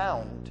 hath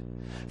found?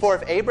 For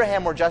if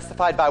Abraham were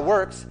justified by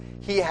works,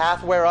 he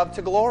hath whereof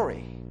to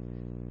glory.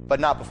 But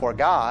not before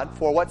God.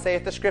 For what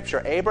saith the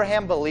Scripture?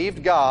 Abraham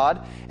believed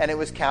God, and it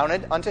was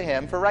counted unto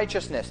him for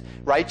righteousness.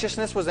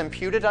 Righteousness was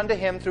imputed unto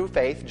him through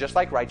faith, just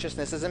like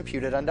righteousness is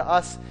imputed unto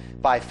us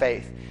by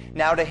faith.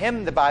 Now to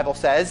him, the Bible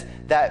says,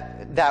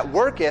 that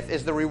worketh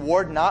is the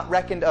reward not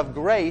reckoned of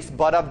grace,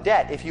 but of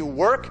debt." If you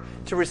work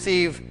to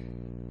receive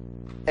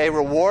a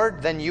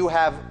reward, then you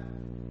have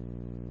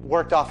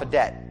worked off a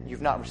debt.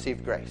 You've not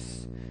received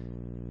grace.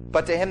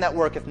 "But to him that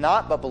worketh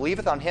not, but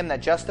believeth on him that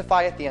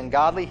justifieth the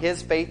ungodly,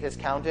 his faith is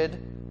counted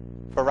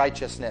for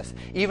righteousness.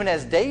 Even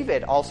as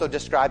David also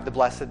described the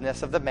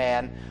blessedness of the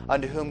man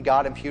unto whom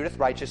God imputeth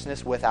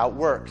righteousness without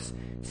works,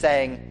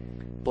 saying,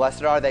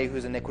 Blessed are they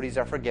whose iniquities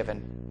are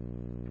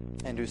forgiven,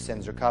 and whose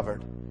sins are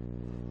covered."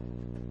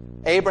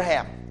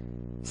 Abraham,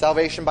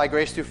 salvation by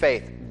grace through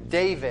faith.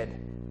 David,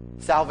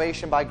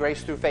 salvation by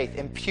grace through faith.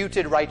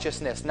 Imputed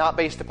righteousness, not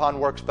based upon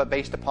works, but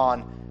based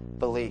upon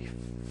belief.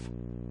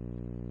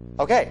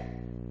 Okay,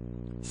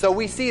 so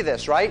we see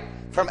this, right?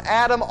 From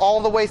Adam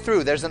all the way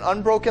through, there's an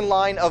unbroken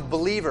line of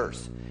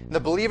believers. The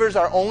believers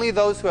are only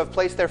those who have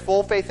placed their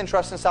full faith and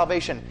trust in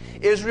salvation.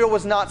 Israel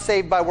was not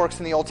saved by works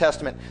in the Old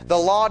Testament. The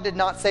law did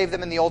not save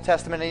them in the Old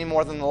Testament any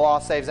more than the law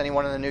saves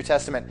anyone in the New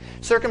Testament.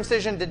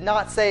 Circumcision did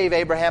not save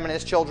Abraham and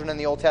his children in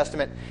the Old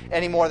Testament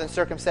any more than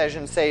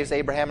circumcision saves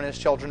Abraham and his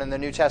children in the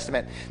New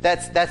Testament.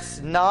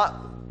 That's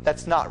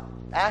not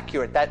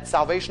accurate. That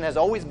salvation has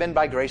always been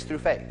by grace through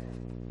faith.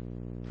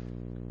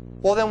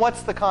 Well, then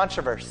what's the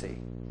controversy?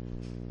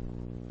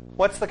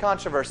 What's the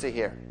controversy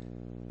here?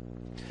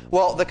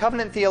 Well, the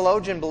covenant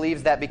theologian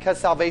believes that because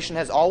salvation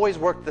has always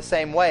worked the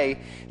same way,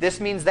 this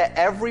means that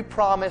every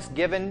promise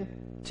given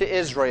to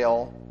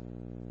Israel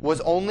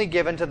was only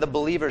given to the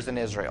believers in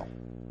Israel,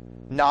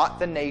 not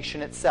the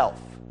nation itself.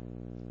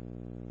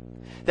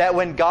 That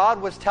when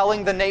God was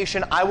telling the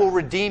nation, "I will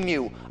redeem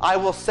you, I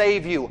will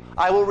save you,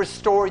 I will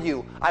restore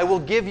you, I will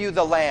give you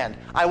the land,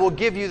 I will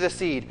give you the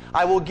seed,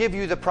 I will give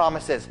you the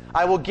promises,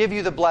 I will give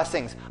you the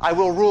blessings, I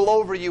will rule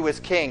over you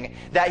as king,"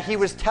 that he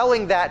was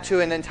telling that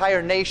to an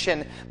entire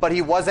nation, but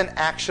he wasn't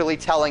actually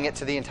telling it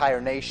to the entire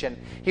nation.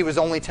 He was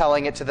only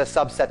telling it to the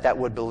subset that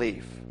would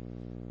believe.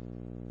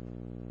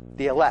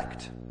 The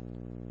elect.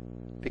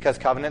 Because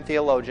covenant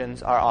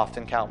theologians are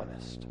often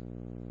Calvinist.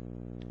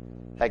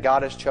 That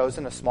God has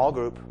chosen a small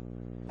group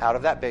out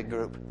of that big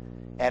group.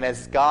 And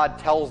as God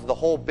tells the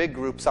whole big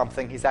group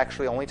something, he's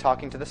actually only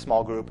talking to the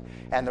small group.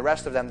 And the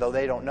rest of them, though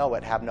they don't know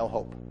it, have no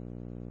hope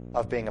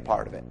of being a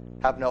part of it.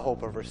 Have no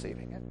hope of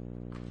receiving it.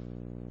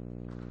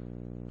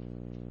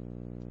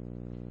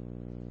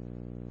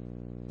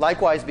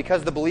 Likewise,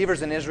 because the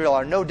believers in Israel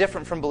are no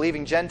different from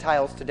believing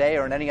Gentiles today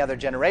or in any other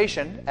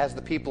generation as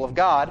the people of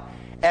God,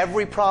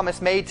 every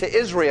promise made to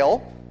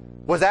Israel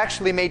was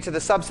actually made to the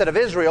subset of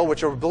Israel,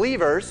 which are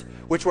believers,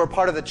 which were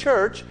part of the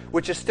church,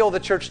 which is still the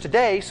church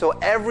today. So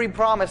every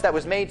promise that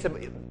was made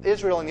to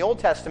Israel in the Old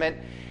Testament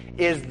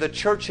is the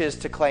church's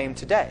to claim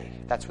today.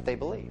 That's what they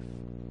believe.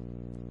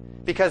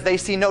 Because they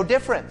see no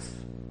difference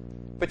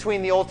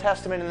between the Old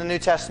Testament and the New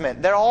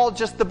Testament. They're all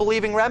just the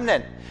believing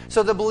remnant.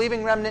 So the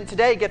believing remnant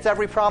today gets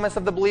every promise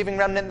of the believing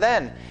remnant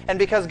then. And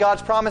because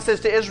God's promises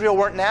to Israel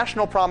weren't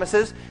national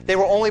promises, they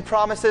were only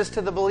promises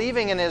to the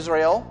believing in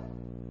Israel.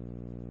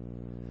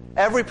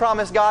 Every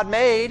promise God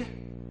made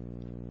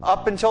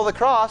up until the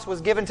cross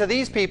was given to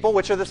these people,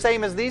 which are the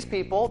same as these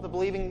people, the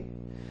believing,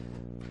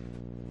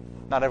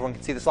 not everyone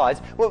can see the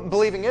slides,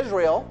 believing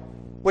Israel,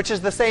 which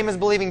is the same as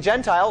believing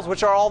Gentiles,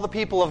 which are all the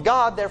people of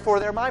God. Therefore,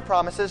 they're my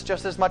promises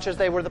just as much as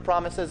they were the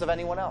promises of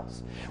anyone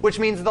else. Which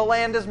means the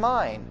land is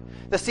mine,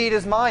 the seed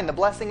is mine, the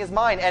blessing is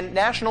mine. And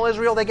national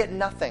Israel, they get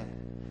nothing.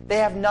 They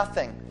have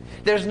nothing.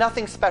 There's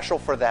nothing special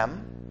for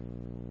them.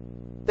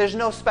 There's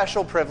no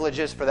special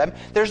privileges for them.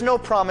 There's no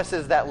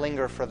promises that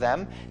linger for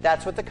them.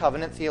 That's what the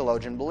covenant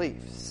theologian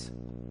believes.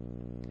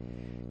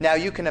 Now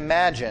you can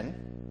imagine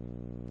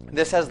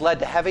this has led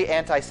to heavy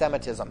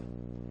anti-Semitism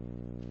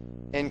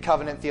in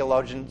covenant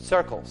theologian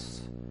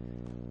circles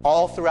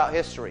all throughout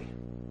history.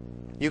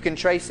 You can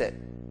trace it.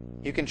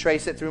 You can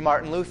trace it through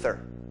Martin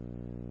Luther.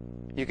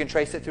 You can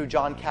trace it through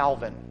John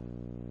Calvin.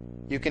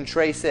 You can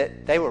trace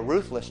it. They were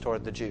ruthless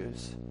toward the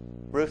Jews.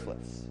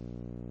 Ruthless.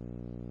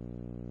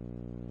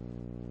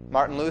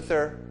 Martin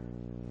Luther,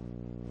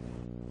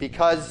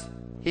 because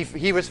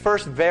he was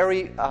first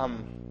very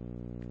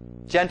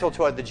gentle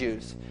toward the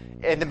Jews.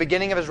 In the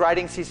beginning of his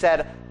writings, he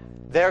said,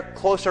 "They're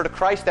closer to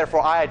Christ,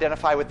 therefore I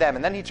identify with them."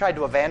 And then he tried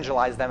to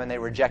evangelize them, and they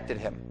rejected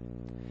him.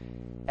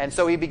 And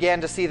so he began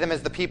to see them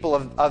as the people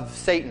of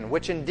Satan,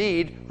 which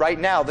indeed, right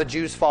now, the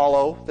Jews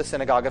follow the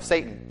synagogue of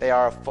Satan.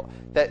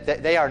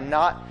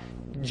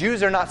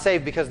 Jews are not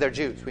saved because they're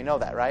Jews. We know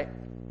that, right?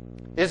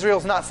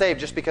 Israel's not saved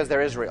just because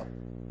they're Israel.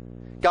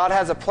 God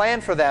has a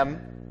plan for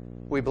them,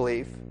 we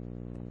believe.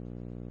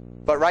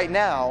 But right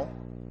now,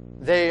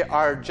 they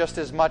are just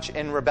as much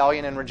in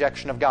rebellion and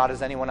rejection of God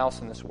as anyone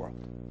else in this world.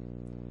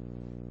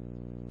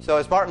 So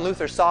as Martin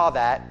Luther saw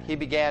that, he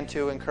began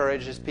to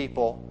encourage his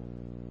people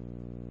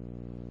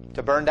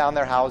to burn down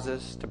their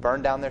houses, to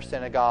burn down their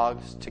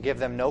synagogues, to give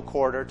them no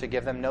quarter, to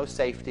give them no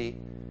safety.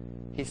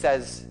 He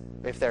says,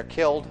 if they're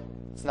killed,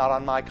 it's not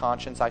on my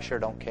conscience, I sure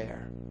don't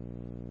care.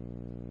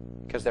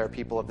 Because they're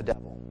people of the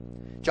devil.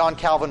 John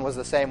Calvin was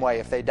the same way.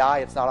 If they die,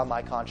 it's not on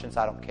my conscience,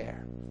 I don't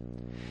care.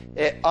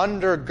 It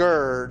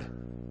undergirded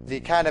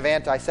the kind of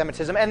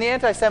anti-Semitism. And the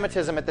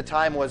anti-Semitism at the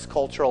time was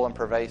cultural and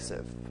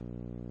pervasive.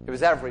 It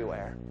was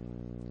everywhere.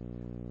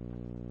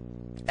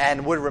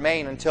 And would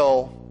remain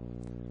until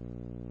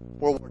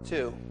World War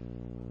II,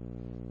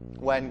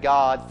 when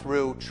God,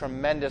 through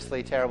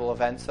tremendously terrible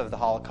events of the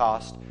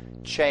Holocaust,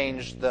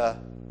 changed the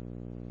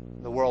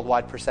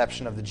worldwide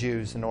perception of the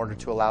Jews in order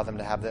to allow them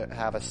to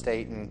have a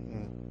state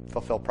and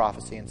fulfill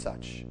prophecy and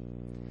such.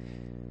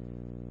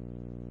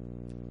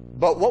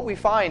 But what we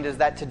find is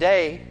that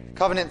today,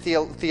 covenant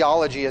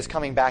theology is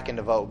coming back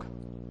into vogue.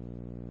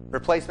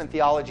 Replacement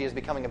theology is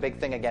becoming a big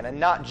thing again, and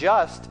not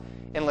just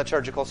in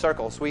liturgical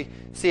circles. We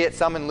see it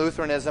some in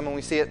Lutheranism, and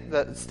we see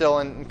it still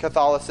in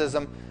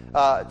Catholicism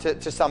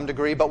to some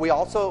degree, but we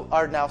also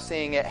are now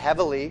seeing it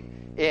heavily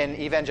in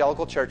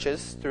evangelical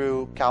churches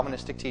through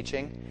Calvinistic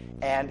teaching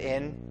and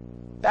in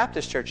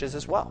Baptist churches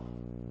as well.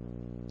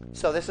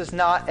 So this is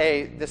not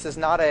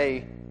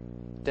a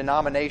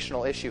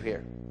denominational issue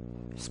here.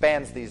 It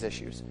spans these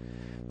issues.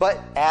 But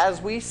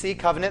as we see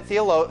covenant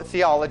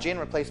theology and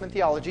replacement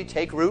theology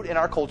take root in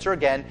our culture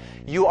again,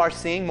 you are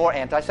seeing more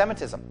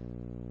anti-Semitism.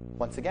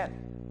 Once again,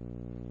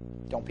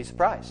 don't be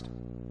surprised.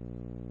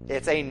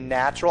 It's a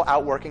natural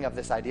outworking of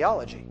this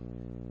ideology.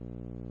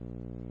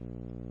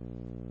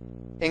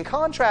 In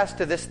contrast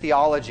to this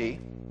theology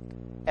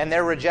and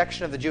their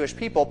rejection of the Jewish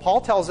people,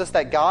 Paul tells us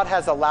that God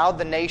has allowed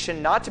the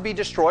nation not to be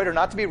destroyed or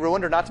not to be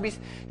ruined or not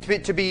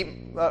to be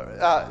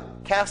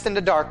cast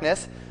into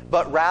darkness,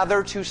 but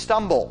rather to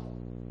stumble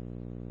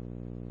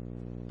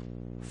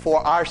for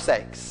our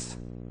sakes.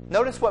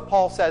 Notice what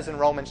Paul says in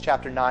Romans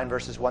chapter 9,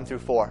 verses 1 through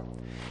 4.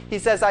 He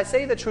says, I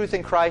say the truth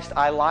in Christ,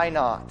 I lie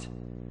not.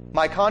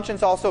 My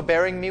conscience also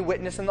bearing me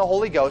witness in the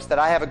Holy Ghost that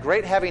I have a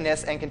great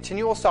heaviness and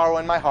continual sorrow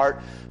in my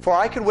heart, for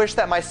I could wish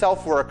that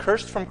myself were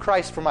accursed from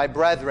Christ for my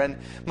brethren,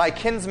 my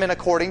kinsmen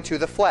according to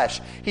the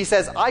flesh. He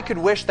says, I could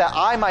wish that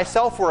I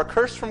myself were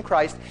accursed from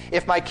Christ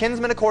if my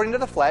kinsmen according to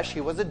the flesh,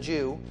 he was a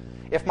Jew,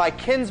 if my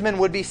kinsmen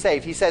would be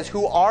saved. He says,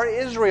 who are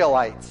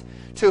Israelites,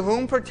 to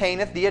whom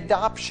pertaineth the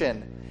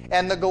adoption,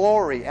 and the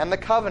glory, and the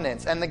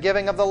covenants, and the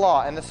giving of the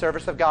law, and the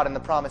service of God, and the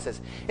promises.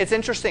 It's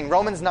interesting.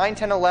 Romans 9,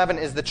 10, 11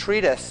 is the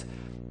treatise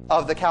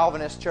of the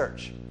Calvinist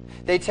church.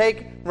 They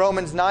take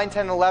Romans 9,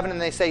 10, 11,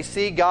 and they say,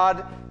 see,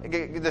 God,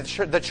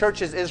 the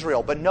church is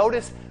Israel. But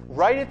notice,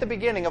 right at the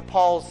beginning of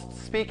Paul's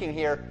speaking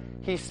here,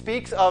 he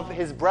speaks of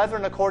his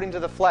brethren according to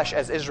the flesh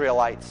as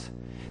Israelites.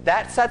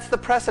 That sets the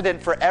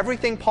precedent for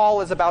everything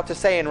Paul is about to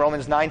say in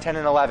Romans 9, 10,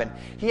 and 11.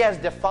 He has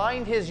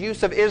defined his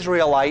use of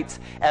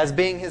Israelites as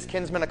being his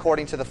kinsmen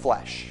according to the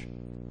flesh.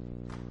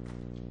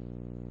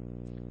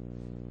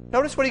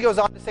 Notice what he goes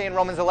on to say in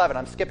Romans 11.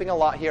 I'm skipping a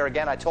lot here.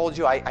 Again, I told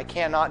you I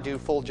cannot do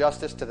full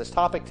justice to this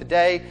topic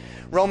today.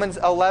 Romans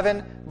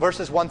 11,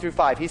 verses 1 through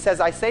 5. He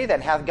says, I say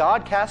then, hath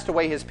God cast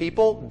away his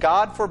people?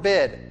 God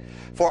forbid.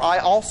 For I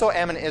also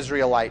am an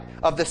Israelite,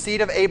 of the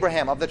seed of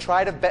Abraham, of the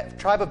tribe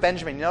of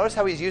Benjamin. You notice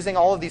how he's using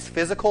all of these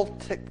physical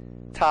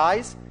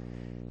ties?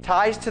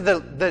 Ties to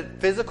the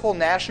physical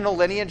national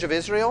lineage of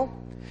Israel?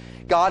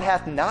 God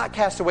hath not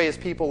cast away his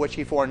people which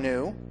he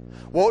foreknew.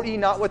 Wot ye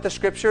not what the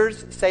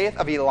Scriptures saith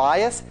of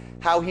Elias,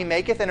 how he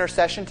maketh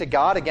intercession to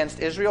God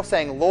against Israel,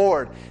 saying,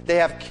 Lord, they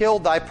have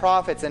killed thy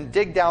prophets, and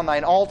digged down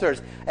thine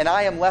altars, and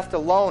I am left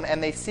alone,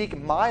 and they seek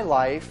my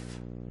life.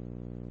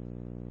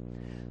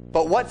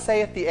 But what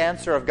saith the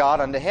answer of God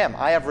unto him?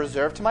 I have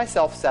reserved to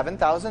myself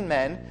 7,000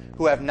 men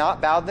who have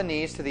not bowed the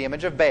knees to the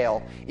image of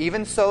Baal.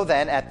 Even so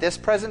then, at this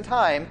present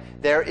time,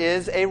 there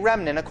is a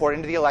remnant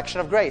according to the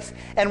election of grace.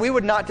 And we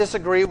would not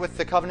disagree with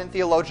the covenant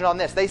theologian on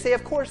this. They say,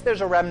 of course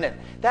there's a remnant.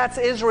 That's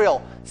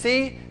Israel.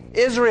 See?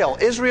 Israel.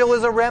 Israel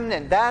is a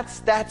remnant. That's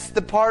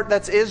the part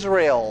that's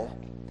Israel.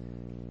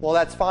 Well,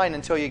 that's fine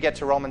until you get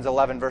to Romans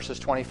 11, verses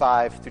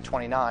 25 through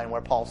 29,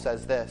 where Paul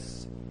says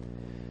this.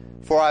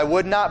 For I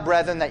would not,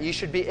 brethren, that ye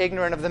should be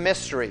ignorant of the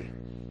mystery,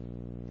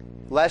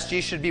 lest ye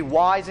should be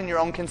wise in your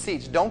own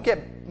conceits. Don't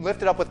get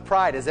lifted up with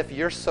pride as if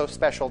you're so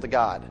special to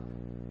God.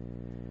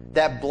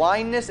 That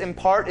blindness in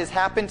part is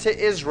happened to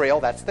Israel,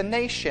 that's the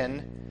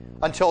nation,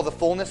 until the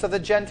fullness of the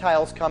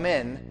Gentiles come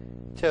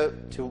in to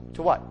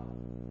what?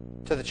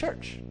 To the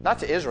church. Not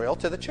to Israel,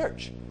 to the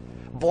church.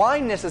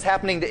 Blindness is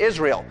happening to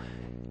Israel.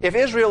 If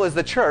Israel is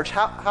the church,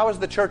 how is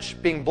the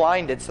church being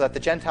blinded so that the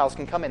Gentiles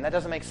can come in? That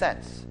doesn't make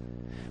sense.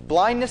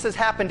 Blindness has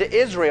happened to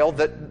Israel,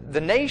 the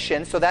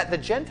nation, so that the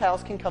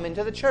Gentiles can come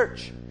into the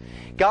church.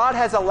 God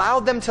has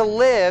allowed them to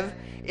live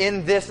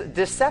in this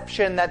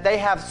deception that they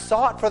have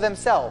sought for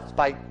themselves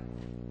by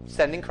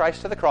sending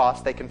Christ to the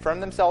cross. They confirm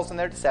themselves in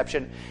their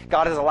deception.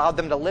 God has allowed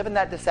them to live in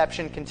that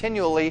deception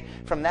continually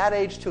from that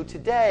age to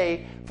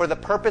today for the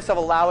purpose of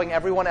allowing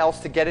everyone else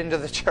to get into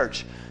the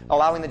church,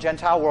 allowing the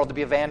Gentile world to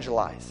be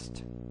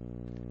evangelized.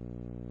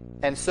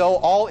 And so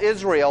all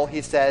Israel,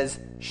 he says,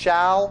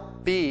 shall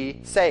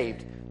be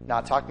saved.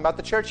 Not talking about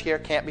the church here.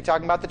 Can't be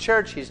talking about the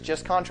church. He's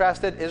just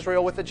contrasted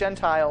Israel with the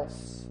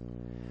Gentiles.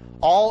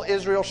 All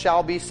Israel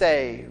shall be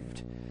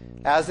saved.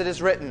 As it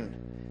is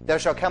written, there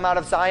shall come out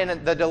of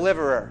Zion the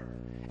deliverer,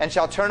 and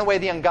shall turn away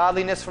the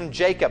ungodliness from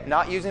Jacob,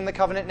 not using the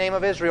covenant name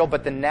of Israel,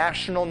 but the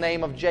national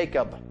name of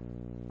Jacob.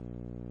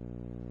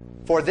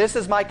 For this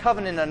is my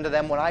covenant unto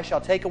them when I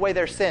shall take away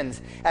their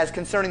sins. As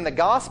concerning the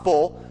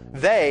gospel,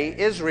 they,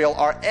 Israel,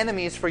 are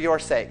enemies for your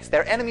sakes.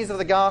 They're enemies of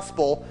the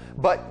gospel,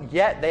 but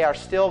yet they are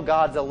still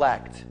God's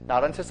elect.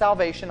 Not unto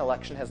salvation.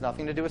 Election has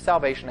nothing to do with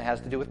salvation. It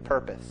has to do with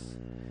purpose.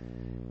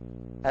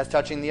 As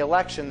touching the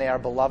election, they are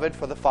beloved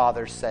for the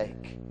Father's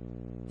sake.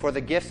 For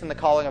the gifts and the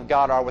calling of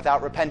God are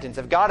without repentance.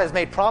 If God has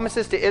made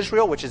promises to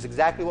Israel, which is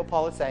exactly what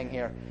Paul is saying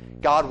here,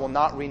 God will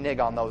not renege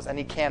on those, and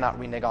he cannot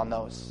renege on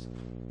those.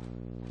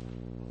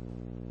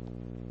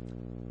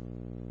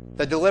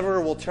 The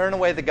deliverer will turn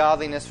away the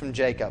godliness from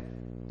Jacob.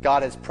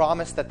 God has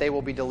promised that they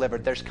will be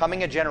delivered. There's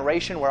coming a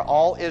generation where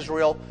all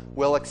Israel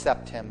will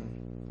accept him.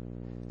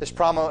 This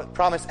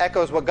promise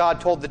echoes what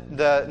God told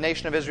the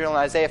nation of Israel in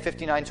Isaiah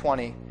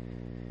 59:20.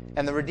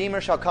 And the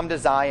Redeemer shall come to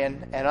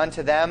Zion, and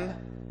unto them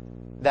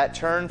that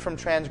turn from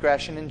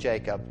transgression in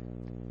Jacob,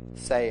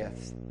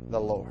 saith the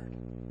Lord.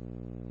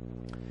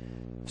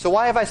 So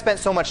why have I spent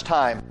so much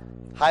time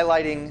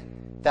highlighting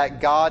that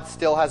God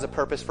still has a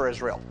purpose for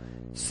Israel?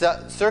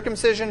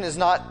 Circumcision is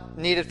not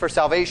needed for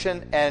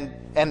salvation, and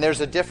there's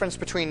a difference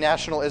between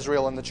national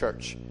Israel and the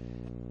church.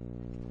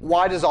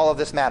 Why does all of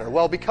this matter?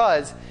 Well,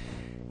 because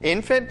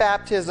infant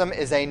baptism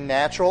is a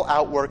natural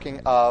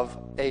outworking of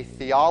a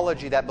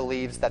theology that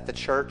believes that the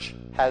church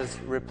has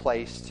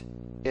replaced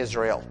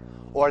Israel,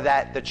 or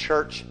that the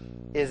church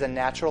is a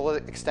natural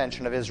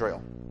extension of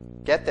Israel.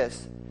 Get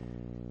this.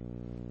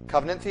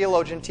 Covenant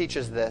theologian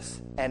teaches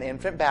this, and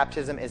infant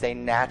baptism is a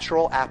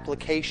natural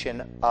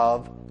application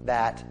of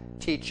that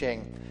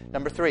teaching.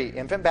 Number 3,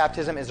 infant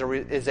baptism is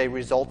a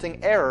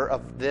resulting error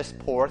of this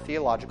poor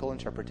theological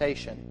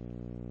interpretation.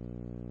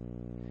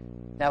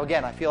 Now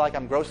again, I feel like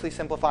I'm grossly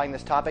simplifying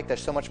this topic.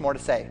 There's so much more to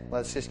say.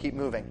 Let's just keep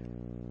moving.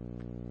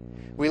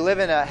 We live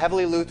in a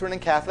heavily Lutheran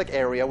and Catholic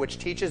area which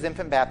teaches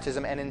infant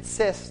baptism and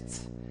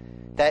insists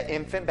that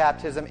infant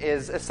baptism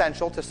is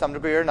essential to some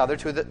degree or another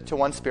to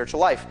one's spiritual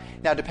life.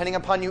 Now, depending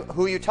upon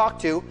who you talk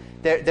to,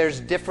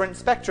 there's different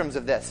spectrums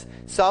of this.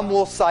 Some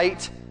will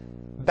cite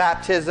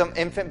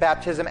infant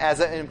baptism, as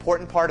an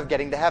important part of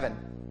getting to heaven.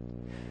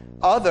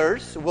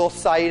 Others will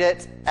cite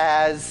it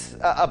as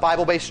a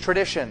Bible-based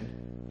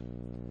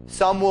tradition.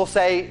 Some will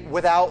say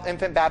without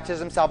infant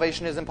baptism,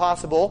 salvation is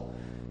impossible.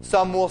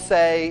 Some will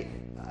say,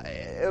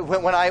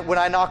 when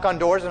I knock on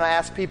doors and I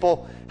ask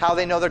people how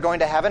they know they're going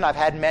to heaven, I've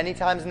had many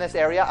times in this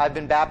area, I've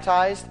been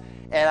baptized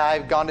and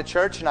I've gone to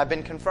church and I've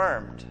been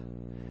confirmed.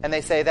 And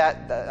they say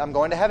that I'm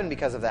going to heaven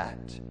because of that.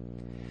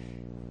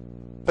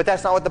 But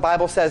that's not what the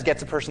Bible says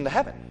gets a person to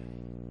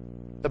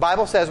heaven. The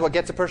Bible says what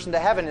gets a person to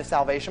heaven is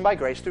salvation by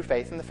grace through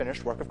faith in the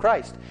finished work of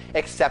Christ,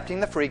 accepting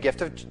the free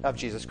gift of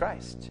Jesus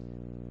Christ.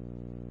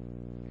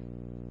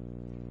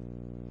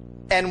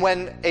 And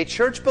when a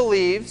church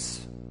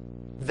believes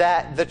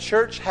that the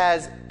church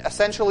has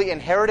essentially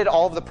inherited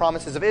all of the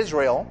promises of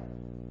Israel,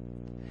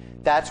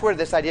 that's where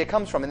this idea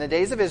comes from. In the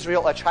days of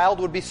Israel, a child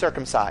would be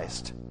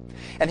circumcised.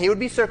 And he would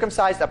be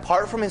circumcised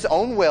apart from his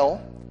own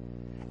will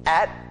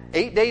at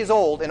 8 days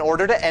old in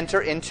order to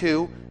enter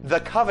into the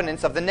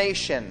covenants of the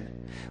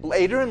nation.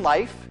 Later in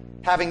life,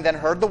 having then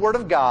heard the word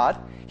of God,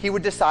 he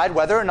would decide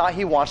whether or not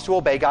he wants to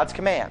obey God's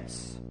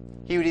commands.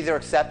 He would either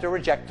accept or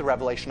reject the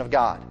revelation of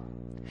God.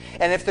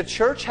 And if the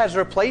church has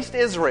replaced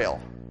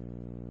Israel,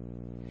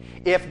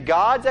 if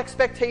God's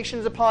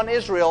expectations upon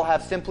Israel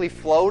have simply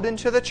flowed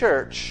into the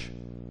church,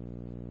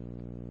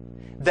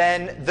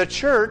 then the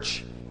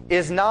church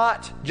is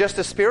not just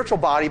a spiritual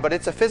body, but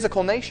it's a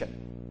physical nation.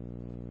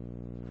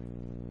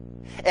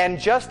 And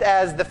just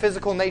as the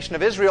physical nation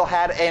of Israel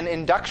had an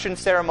induction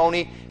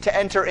ceremony to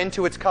enter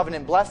into its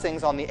covenant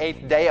blessings on the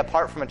 8th day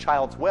apart from a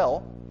child's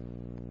will,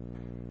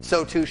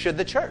 so too should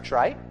the church,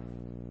 right?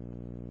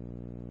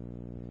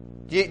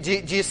 Do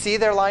you see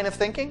their line of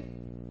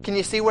thinking? Can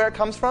you see where it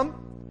comes from?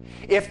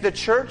 If the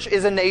church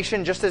is a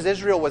nation just as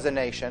Israel was a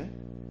nation,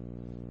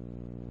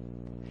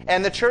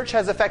 and the church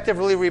has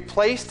effectively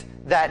replaced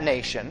that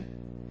nation,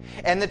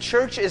 and the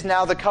church is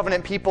now the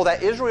covenant people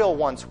that Israel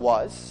once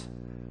was,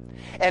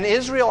 and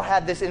Israel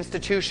had this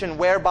institution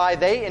whereby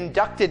they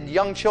inducted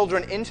young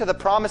children into the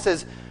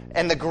promises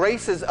and the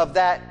graces of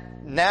that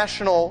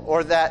national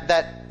or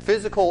that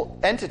physical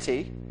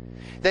entity,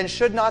 then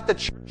should not the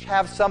church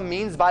have some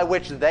means by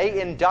which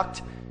they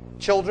induct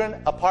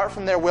children apart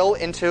from their will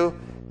into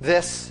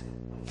this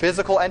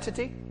physical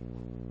entity?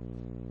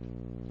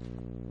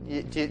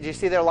 Do you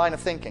see their line of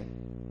thinking?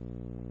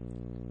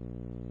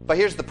 But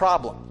here's the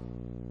problem.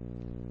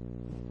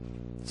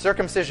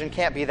 Circumcision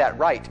can't be that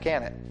rite,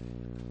 can it?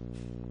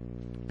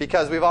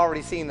 Because we've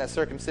already seen that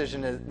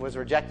circumcision was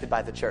rejected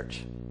by the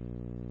church.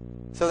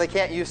 So they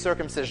can't use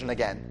circumcision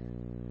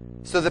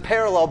again. So the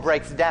parallel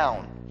breaks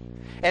down.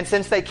 And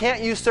since they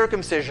can't use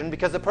circumcision,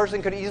 because a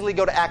person could easily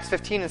go to Acts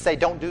 15 and say,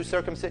 don't do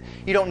circumcision,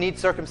 you don't need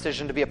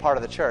circumcision to be a part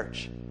of the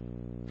church.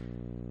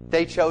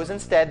 They chose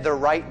instead the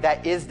rite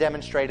that is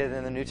demonstrated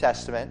in the New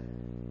Testament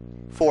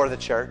for the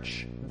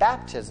church,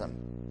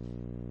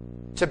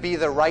 baptism, to be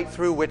the rite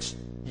through which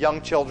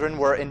young children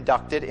were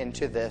inducted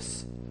into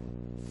this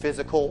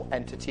physical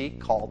entity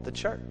called the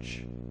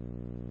church.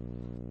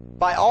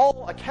 By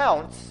all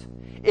accounts,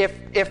 if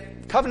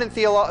covenant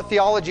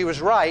theology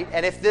was right,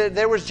 and if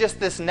there was just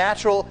this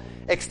natural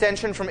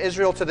extension from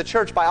Israel to the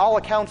church, by all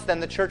accounts, then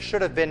the church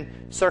should have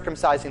been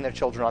circumcising their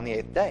children on the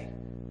 8th day.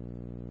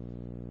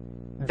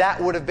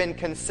 That would have been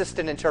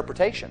consistent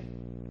interpretation.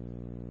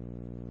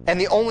 And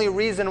the only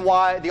reason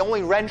why, the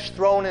only wrench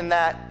thrown in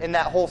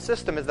that whole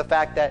system is the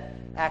fact that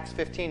Acts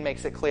 15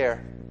 makes it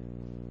clear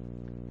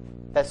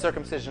that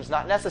circumcision is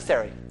not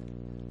necessary.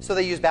 So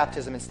they use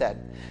baptism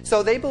instead.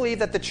 So they believe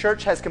that the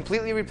church has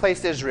completely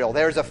replaced Israel.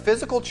 There is a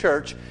physical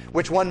church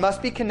which one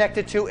must be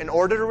connected to in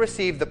order to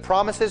receive the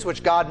promises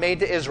which God made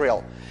to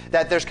Israel.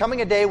 That there's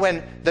coming a day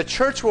when the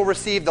church will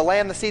receive the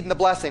land, the seed, and the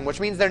blessing, which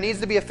means there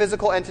needs to be a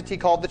physical entity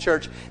called the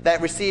church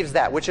that receives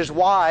that, which is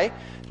why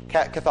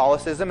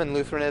Catholicism and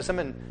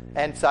Lutheranism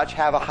and such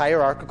have a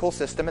hierarchical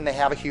system, and they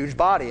have a huge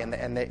body, and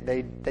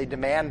they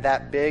demand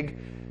that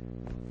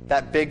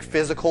big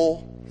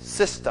physical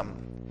system.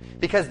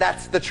 Because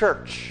that's the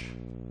church.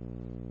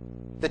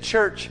 The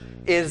church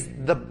is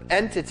the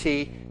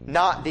entity,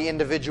 not the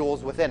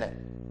individuals within it.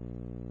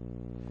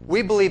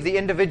 We believe the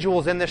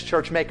individuals in this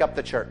church make up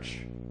the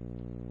church.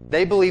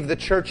 They believe the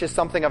church is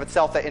something of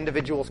itself that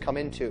individuals come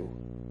into.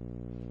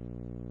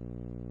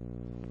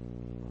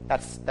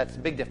 That's a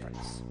big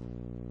difference.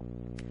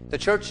 The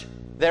church,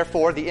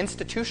 therefore, the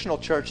institutional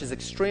church is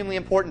extremely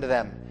important to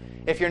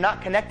them. If you're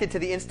not connected to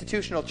the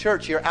institutional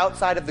church, you're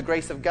outside of the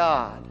grace of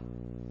God.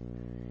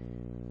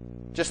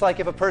 Just like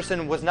if a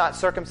person was not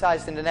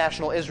circumcised into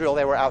national Israel,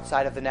 they were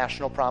outside of the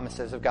national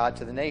promises of God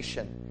to the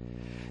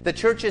nation. The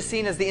church is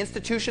seen as the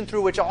institution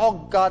through which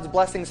all God's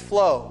blessings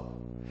flow.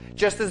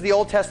 Just as the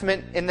Old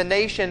Testament in the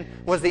nation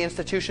was the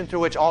institution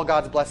through which all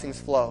God's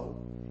blessings flow.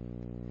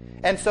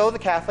 And so the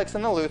Catholics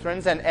and the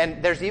Lutherans,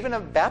 and there's even a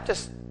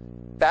Baptist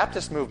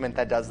movement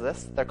that does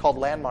this. They're called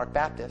Landmark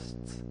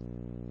Baptists.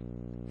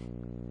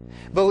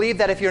 Believe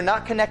that if you're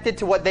not connected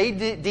to what they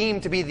deem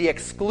to be the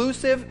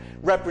exclusive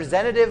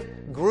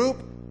representative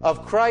group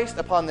of Christ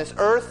upon this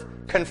earth,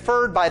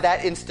 conferred by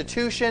that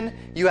institution,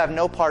 you have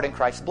no part in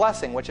Christ's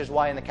blessing, which is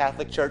why in the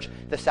Catholic Church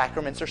the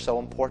sacraments are so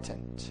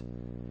important.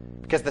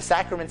 Because the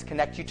sacraments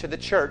connect you to the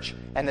church,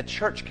 and the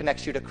church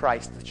connects you to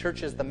Christ. The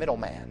church is the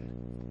middleman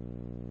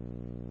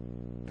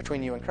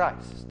between you and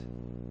Christ.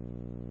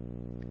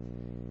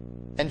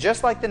 And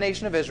just like the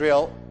nation of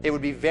Israel, it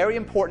would be very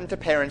important to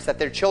parents that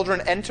their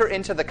children enter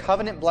into the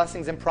covenant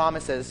blessings and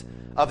promises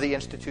of the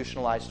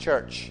institutionalized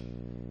church.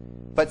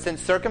 But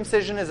since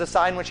circumcision is a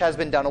sign which has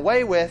been done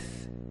away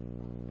with,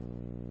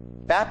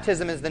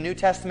 baptism is the New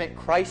Testament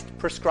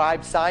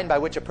Christ-prescribed sign by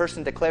which a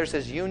person declares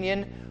his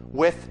union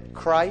with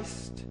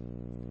Christ.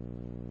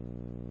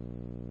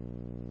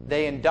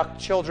 They induct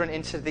children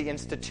into the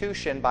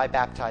institution by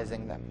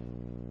baptizing them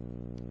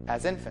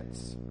as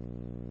infants.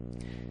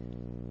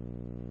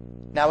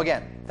 Now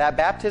again, that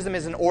baptism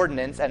is an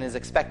ordinance and is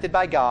expected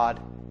by God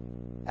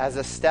as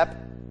a step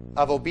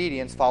of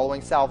obedience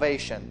following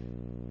salvation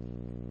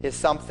is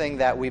something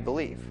that we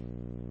believe.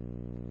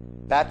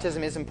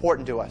 Baptism is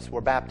important to us.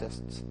 We're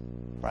Baptists,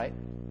 right?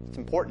 It's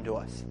important to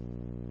us.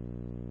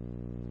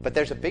 But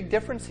there's a big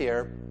difference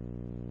here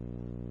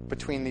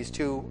between these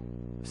two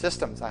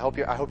systems. I hope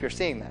you're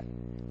seeing that.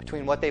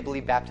 Between what they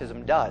believe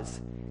baptism does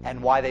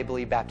and why they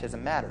believe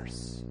baptism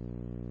matters.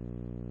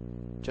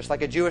 Just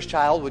like a Jewish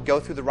child would go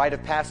through the rite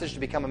of passage to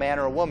become a man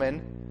or a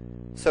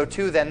woman, so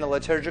too then the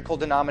liturgical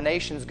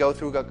denominations go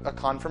through a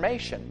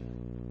confirmation,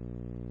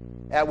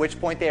 at which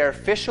point they are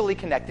officially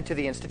connected to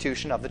the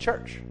institution of the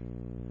church.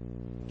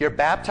 You're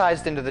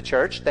baptized into the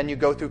church, then you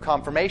go through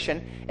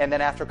confirmation, and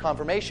then after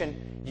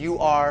confirmation, you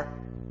are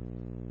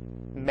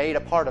made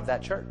a part of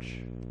that church.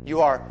 You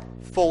are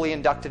fully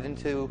inducted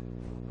into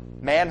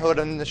manhood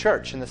in the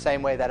church in the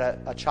same way that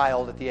a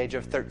child at the age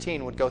of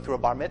 13 would go through a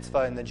bar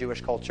mitzvah in the Jewish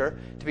culture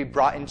to be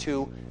brought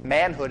into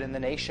manhood in the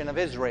nation of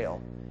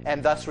Israel,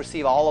 and thus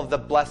receive all of the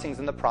blessings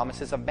and the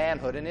promises of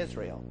manhood in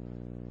Israel.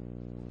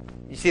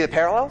 You see the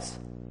parallels?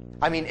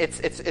 I mean,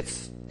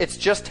 it's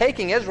just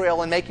taking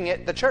Israel and making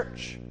it the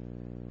church.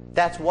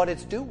 That's what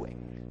it's doing.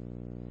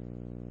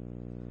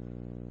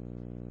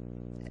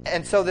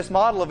 And so this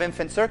model of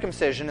infant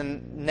circumcision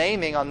and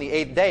naming on the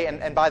 8th day,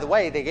 and by the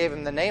way, they gave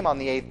him the name on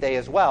the 8th day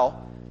as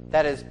well.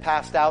 That is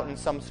passed out in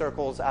some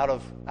circles out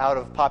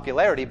of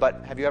popularity,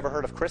 but have you ever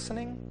heard of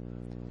christening?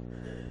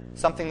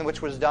 Something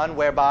which was done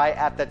whereby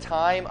at the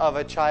time of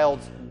a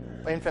child's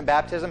infant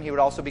baptism, he would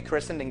also be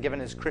christened and given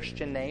his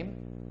Christian name.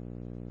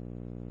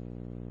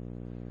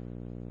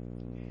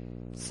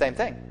 It's the same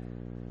thing.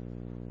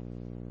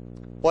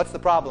 What's the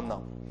problem,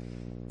 though?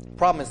 The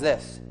problem is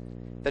this.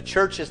 The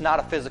church is not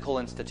a physical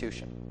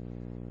institution.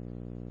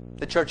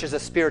 The church is a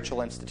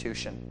spiritual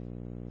institution.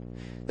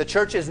 The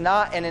church is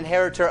not an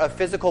inheritor of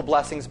physical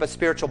blessings, but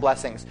spiritual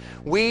blessings.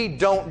 We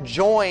don't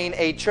join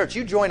a church.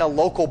 You join a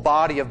local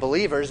body of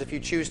believers if you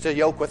choose to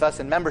yoke with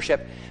us in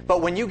membership. But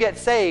when you get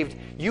saved,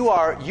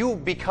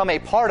 you become a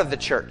part of the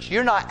church.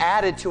 You're not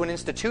added to an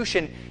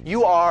institution.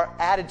 You are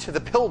added to the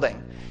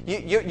building.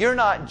 You're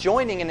not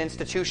joining an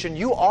institution.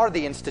 You are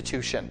the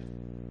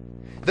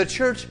institution. The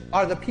church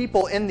are the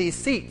people in these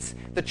seats.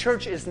 The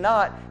church is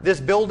not this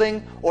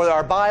building or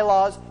our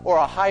bylaws or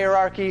a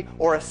hierarchy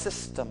or a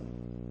system.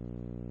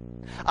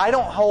 I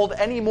don't hold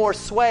any more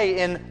sway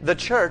in the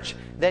church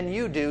than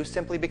you do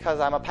simply because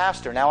I'm a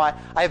pastor. Now, I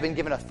have been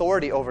given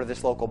authority over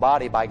this local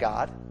body by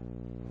God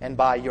and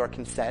by your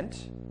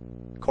consent,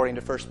 according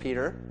to 1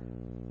 Peter.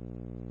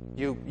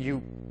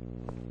 You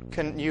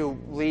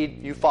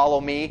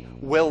follow me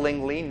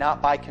willingly,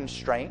 not by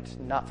constraint,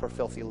 not for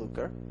filthy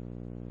lucre.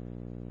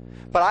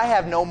 But I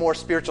have no more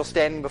spiritual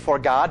standing before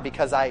God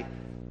because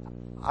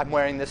I'm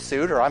wearing this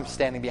suit, or I'm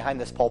standing behind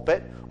this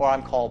pulpit, or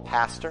I'm called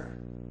pastor.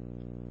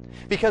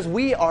 Because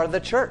we are the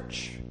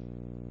church.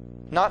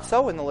 Not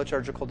so in the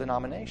liturgical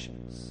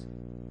denominations.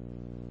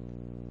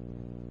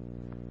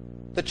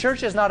 The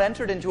church is not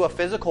entered into a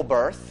physical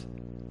birth.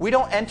 We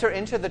don't enter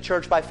into the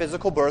church by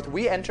physical birth.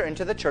 We enter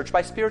into the church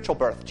by spiritual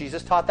birth.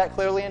 Jesus taught that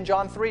clearly in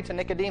John 3 to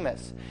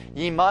Nicodemus.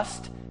 Ye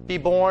must be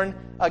born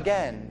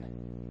again.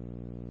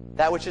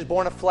 That which is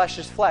born of flesh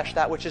is flesh.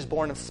 That which is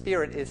born of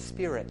spirit is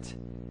spirit.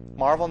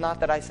 Marvel not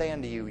that I say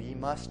unto you, ye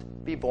must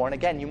be born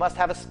again. You must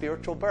have a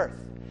spiritual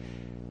birth.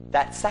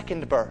 That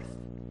second birth,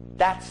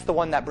 that's the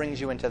one that brings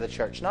you into the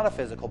church, not a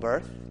physical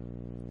birth.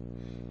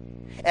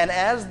 And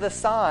as the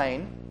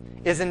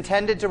sign is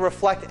intended to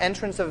reflect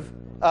entrance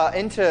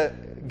into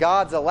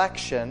God's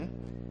election,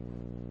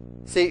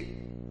 see,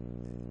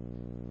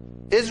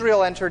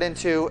 Israel entered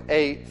into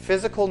a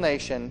physical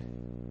nation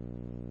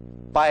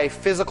by a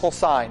physical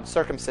sign,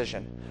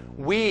 circumcision.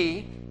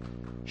 We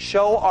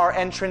show our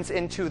entrance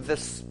into the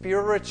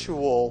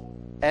spiritual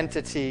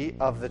entity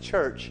of the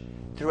church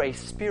through a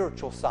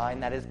spiritual sign,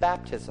 that is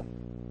baptism.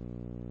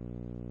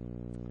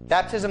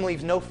 Baptism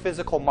leaves no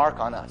physical mark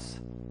on us.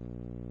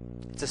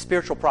 It's a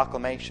spiritual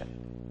proclamation.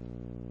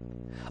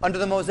 Under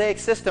the Mosaic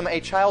system, a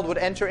child would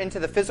enter into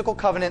the physical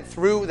covenant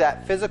through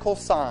that physical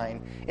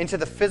sign, into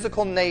the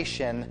physical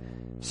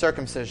nation,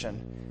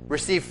 circumcision.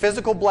 Receive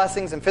physical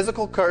blessings and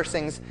physical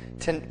cursings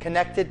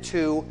connected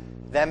to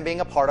them being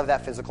a part of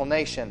that physical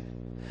nation.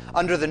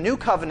 Under the new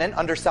covenant,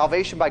 under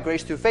salvation by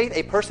grace through faith,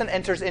 a person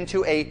enters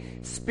into a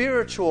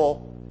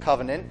spiritual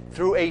covenant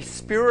through a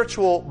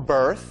spiritual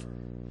birth.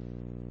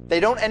 They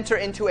don't enter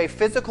into a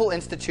physical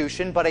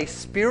institution, but a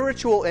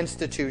spiritual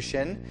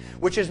institution,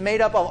 which is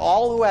made up of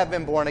all who have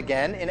been born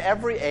again in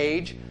every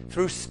age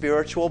through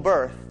spiritual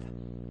birth.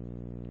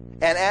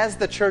 And as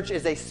the church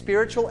is a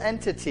spiritual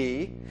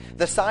entity,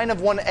 the sign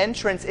of one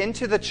entrance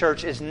into the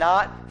church is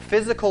not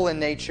physical in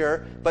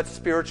nature, but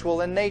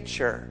spiritual in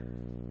nature.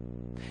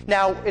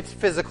 Now, it's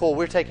physical.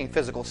 We're taking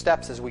physical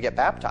steps as we get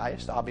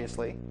baptized,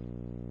 obviously.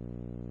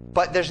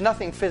 But there's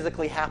nothing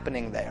physically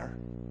happening there.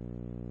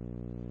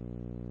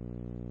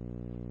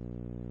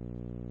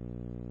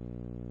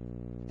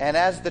 And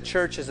as the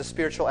church is a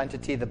spiritual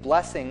entity, the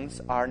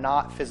blessings are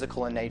not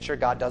physical in nature.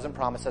 God doesn't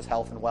promise us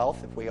health and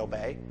wealth if we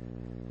obey.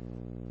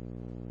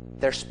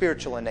 They're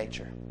spiritual in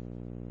nature.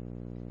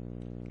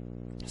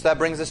 So that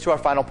brings us to our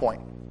final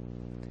point.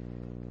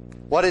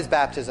 What is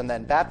baptism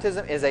then?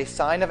 Baptism is a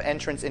sign of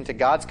entrance into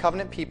God's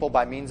covenant people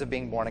by means of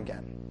being born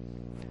again.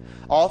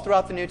 All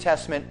throughout the New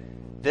Testament,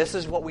 this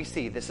is what we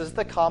see. This is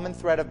the common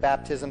thread of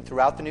baptism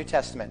throughout the New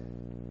Testament.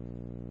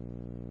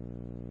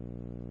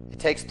 It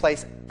takes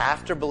place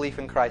after belief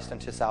in Christ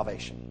unto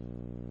salvation.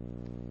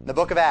 In the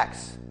book of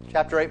Acts,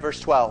 chapter 8, verse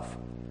 12,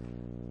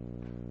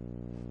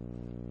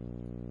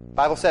 the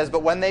Bible says,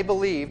 "But when they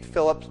believed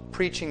Philip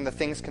preaching the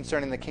things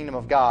concerning the kingdom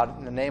of God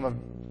in the name of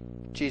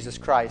Jesus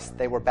Christ,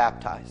 they were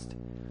baptized,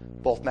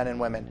 both men and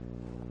women."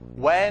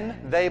 When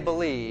they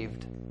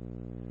believed,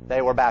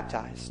 they were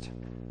baptized.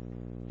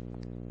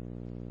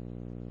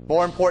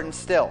 More important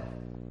still,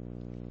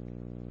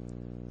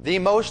 the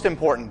most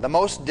important, the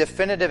most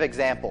definitive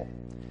example,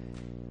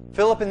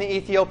 Philip and the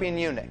Ethiopian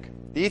eunuch.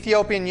 The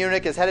Ethiopian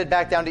eunuch is headed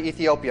back down to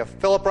Ethiopia.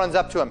 Philip runs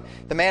up to him.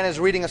 The man is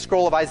reading a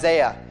scroll of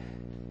Isaiah.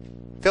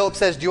 Philip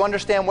says, "Do you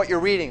understand what you're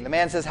reading?" The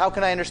man says, "How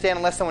can I understand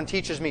unless someone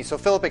teaches me?" So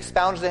Philip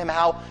expounds to him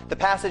how the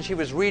passage he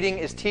was reading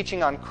is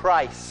teaching on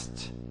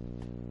Christ.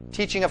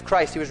 Teaching of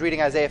Christ. He was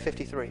reading Isaiah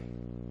 53.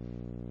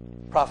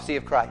 Prophecy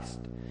of Christ.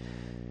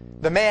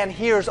 The man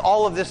hears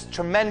all of this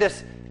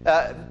tremendous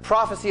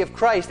prophecy of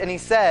Christ, and he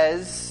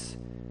says,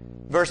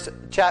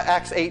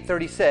 Acts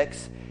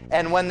 8:36,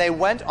 "And when they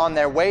went on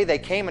their way, they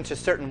came into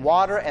certain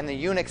water, and the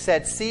eunuch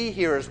said, See,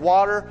 here is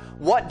water.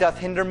 What doth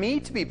hinder me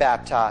to be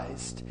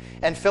baptized?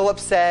 And Philip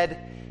said,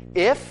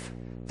 If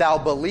thou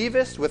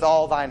believest with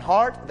all thine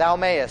heart, thou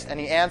mayest. And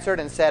he answered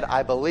and said,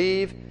 I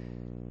believe.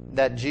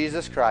 that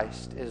Jesus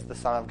Christ is the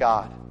Son of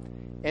God.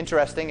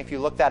 Interesting, if you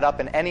look that up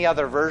in any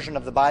other version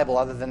of the Bible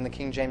other than the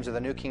King James or the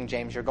New King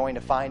James, you're going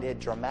to find it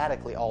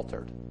dramatically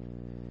altered.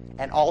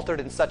 And altered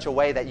in such a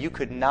way that you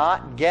could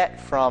not get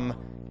from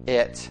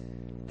it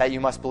that you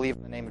must believe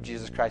in the name of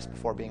Jesus Christ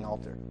before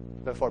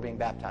being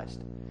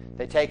baptized.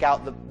 They take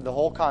out the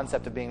whole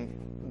concept of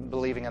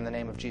believing in the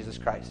name of Jesus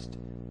Christ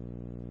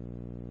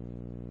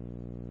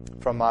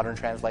from modern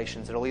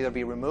translations. It'll either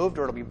be removed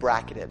or it'll be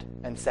bracketed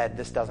and said,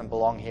 this doesn't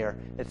belong here.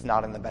 It's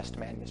not in the best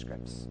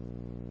manuscripts.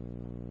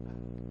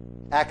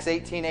 Acts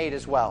 18:8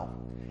 as well.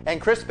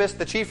 And Crispus,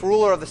 the chief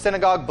ruler of the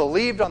synagogue,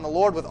 believed on the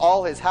Lord with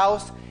all his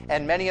house,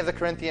 and many of the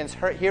Corinthians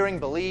hearing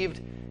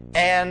believed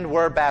and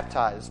were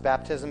baptized.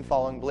 Baptism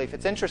following belief.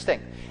 It's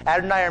interesting.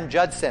 Adoniram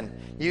Judson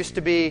used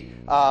to be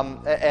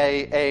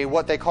a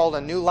what they called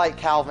a New Light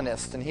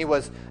Calvinist, and he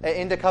was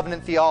into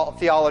covenant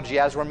theology,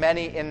 as were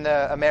many in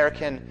the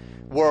American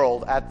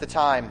world at the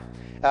time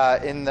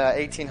in the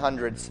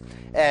 1800s.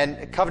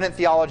 And covenant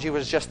theology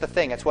was just the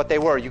thing. It's what they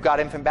were. You got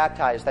infant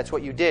baptized. That's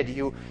what you did.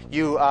 You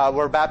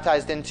were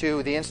baptized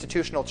into the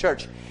institutional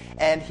church.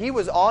 And he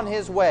was on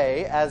his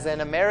way as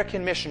an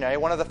American missionary,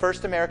 one of the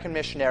first American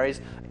missionaries,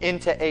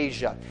 into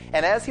Asia.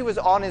 And as he was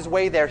on his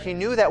way there, he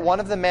knew that one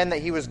of the men that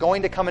he was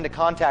going to come into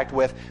contact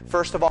with,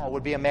 first of all,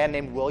 would be a man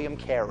named William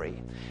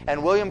Carey.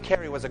 And William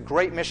Carey was a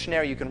great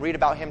missionary. You can read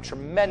about him.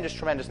 Tremendous,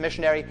 tremendous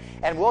missionary.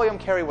 And William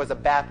Carey was a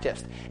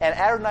Baptist. And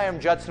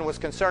Adoniram Judson was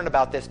concerned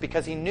about this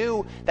because he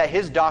knew that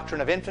his doctrine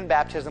of infant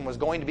baptism was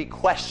going to be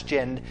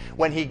questioned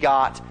when he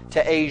got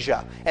to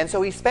Asia. And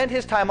so he spent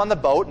his time on the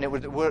boat, and it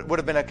would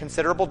have been a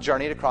considerable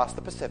journey to cross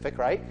the Pacific,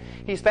 right?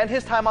 He spent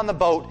his time on the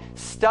boat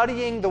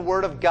studying the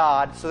Word of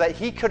God so that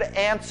he could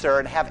answer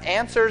and have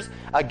answers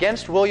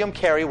against William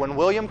Carey when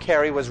William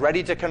Carey was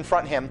ready to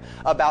confront him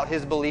about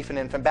his belief in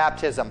infant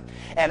baptism.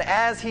 And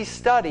as he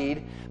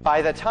studied,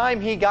 by the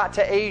time he got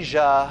to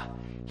Asia,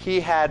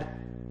 he had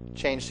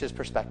changed his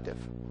perspective.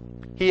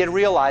 He had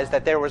realized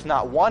that there was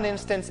not one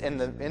instance in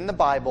the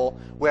Bible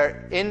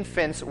where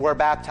infants were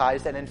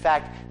baptized. And in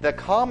fact, the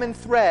common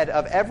thread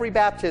of every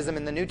baptism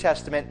in the New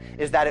Testament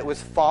is that it was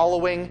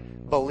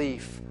following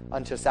belief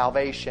unto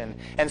salvation.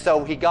 And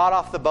so he got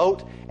off the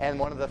boat, and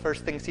one of the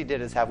first things he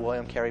did is have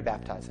William Carey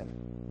baptize him.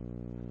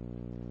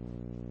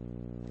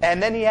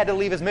 And then he had to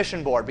leave his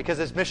mission board, because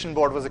his mission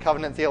board was a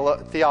covenant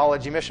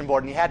theology mission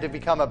board, and he had to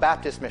become a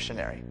Baptist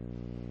missionary.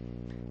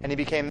 And he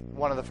became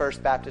one of the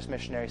first Baptist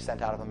missionaries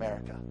sent out of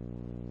America.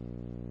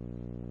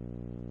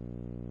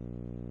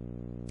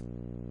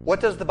 What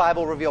does the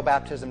Bible reveal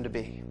baptism to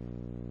be?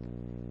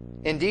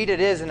 Indeed, it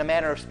is, in a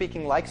manner of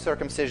speaking, like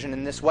circumcision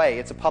in this way.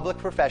 It's a public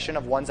profession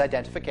of one's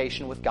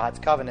identification with God's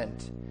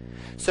covenant.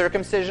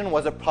 Circumcision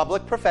was a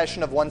public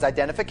profession of one's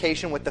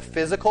identification with the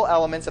physical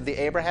elements of the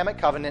Abrahamic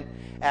covenant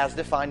as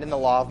defined in the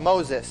law of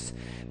Moses.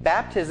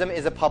 Baptism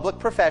is a public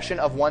profession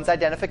of one's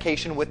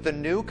identification with the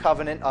new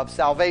covenant of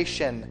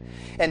salvation.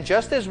 And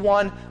just as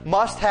one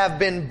must have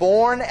been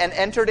born and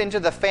entered into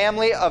the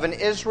family of an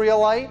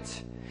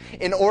Israelite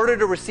in order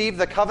to receive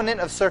the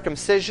covenant of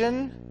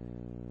circumcision,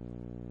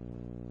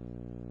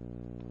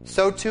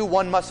 so too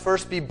one must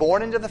first be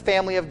born into the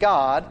family of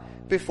God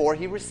before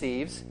he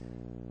receives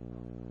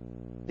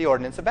the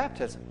ordinance of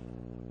baptism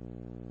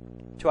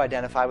to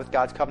identify with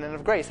God's covenant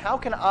of grace. How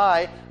can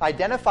I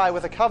identify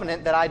with a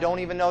covenant that I don't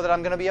even know that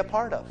I'm going to be a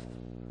part of?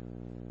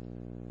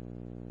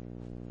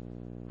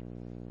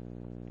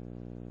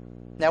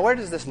 Now, where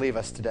does this leave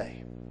us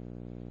today?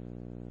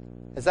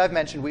 As I've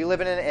mentioned, we live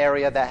in an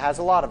area that has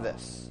a lot of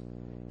this.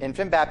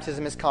 Infant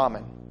baptism is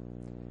common.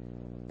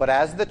 But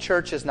as the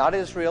church is not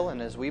Israel,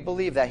 and as we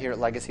believe that here at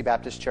Legacy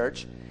Baptist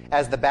Church,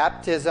 as the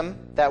baptism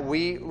that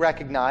we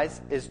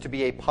recognize is to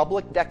be a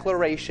public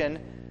declaration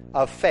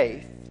of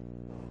faith,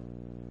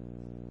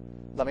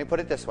 let me put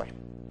it this way.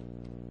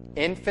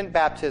 Infant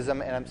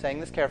baptism, and I'm saying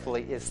this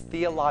carefully, is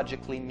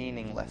theologically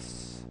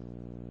meaningless.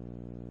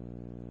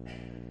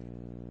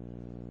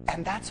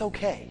 And that's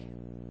okay,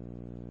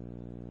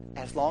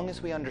 as long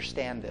as we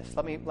understand this.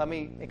 Let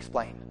me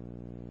explain.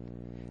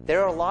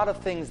 There are a lot of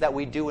things that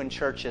we do in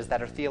churches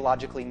that are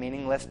theologically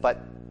meaningless, but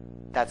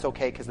that's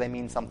okay because they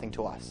mean something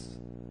to us.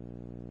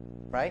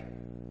 Right?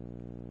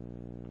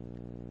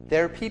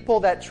 There are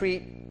people that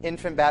treat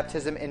infant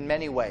baptism in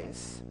many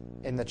ways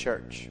in the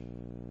church.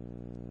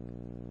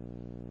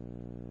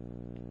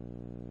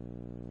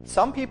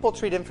 Some people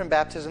treat infant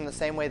baptism the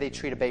same way they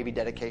treat a baby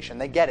dedication.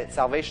 They get it.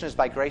 Salvation is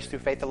by grace through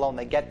faith alone.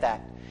 They get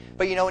that.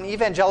 But in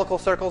evangelical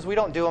circles, we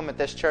don't do them at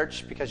this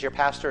church because your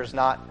pastor is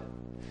not.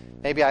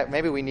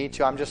 Maybe we need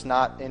to. I'm just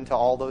not into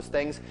all those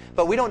things.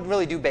 But we don't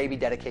really do baby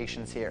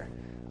dedications here,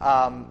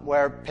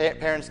 where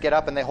parents get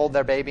up and they hold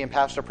their baby and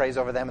pastor prays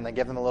over them and they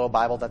give them a little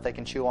Bible that they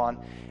can chew on.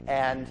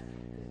 And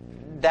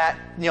that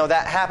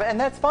happens, and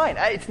that's fine.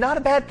 It's not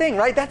a bad thing,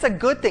 right? That's a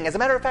good thing. As a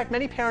matter of fact,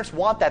 many parents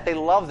want that. They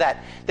love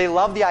that. They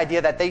love the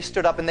idea that they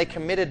stood up and they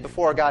committed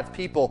before God's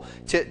people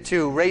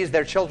to raise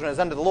their children as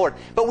unto the Lord.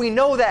 But we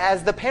know that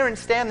as the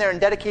parents stand there and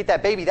dedicate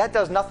that baby, that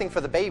does nothing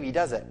for the baby,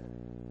 does it?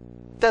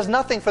 Does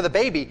nothing for the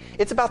baby.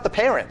 It's about the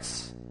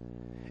parents.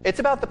 It's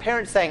about the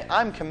parents saying,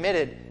 I'm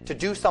committed to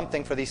do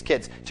something for these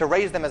kids, to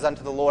raise them as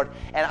unto the Lord,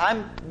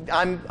 and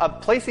I'm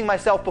placing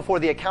myself before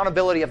the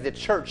accountability of the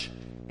church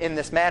in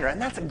this manner.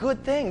 And that's a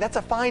good thing. That's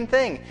a fine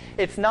thing.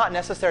 It's not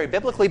necessary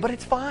biblically, but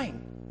it's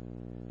fine.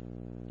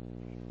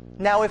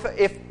 Now,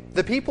 if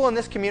the people in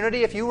this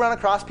community, if you run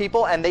across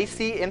people and they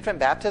see infant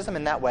baptism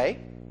in that way,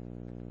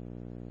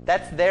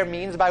 that's their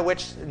means by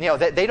which,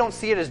 they don't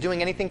see it as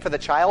doing anything for the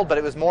child, but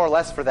it was more or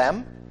less for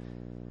them.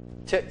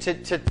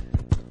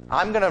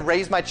 I'm going to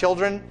raise my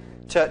children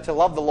to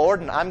love the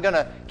Lord, and I'm going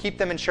to keep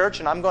them in church,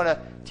 and I'm going to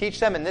teach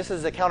them, and this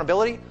is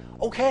accountability.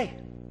 Okay.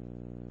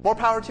 More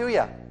power to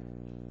you.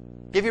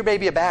 Give your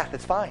baby a bath.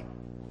 It's fine.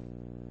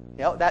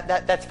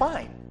 That's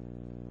fine.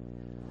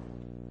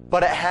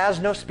 But it has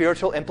no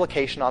spiritual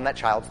implication on that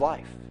child's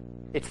life.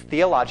 It's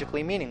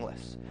theologically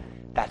meaningless.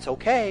 That's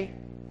okay,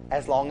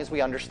 as long as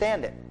we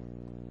understand it.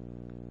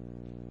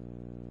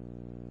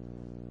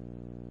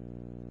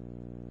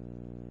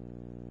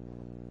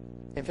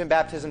 Infant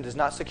baptism does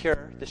not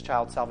secure this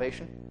child's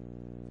salvation.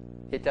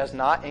 It does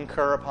not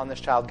incur upon this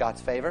child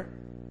God's favor.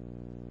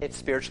 It's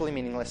spiritually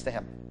meaningless to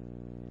him.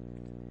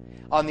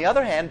 On the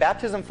other hand,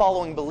 baptism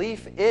following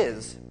belief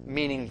is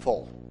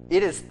meaningful.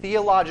 It is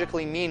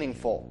theologically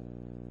meaningful.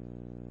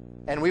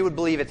 And we would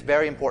believe it's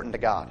very important to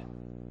God.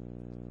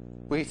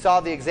 We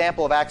saw the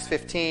example of Acts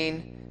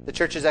 15, the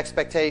church's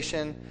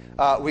expectation.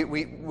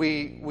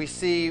 We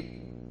see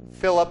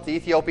Philip, the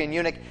Ethiopian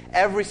eunuch.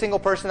 Every single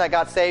person that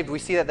got saved, we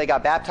see that they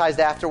got baptized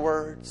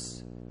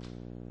afterwards.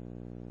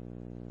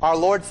 Our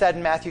Lord said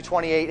in Matthew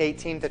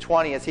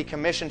 28:18-20, as he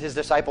commissioned his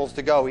disciples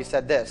to go, he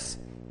said this,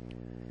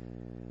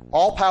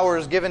 "All power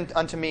is given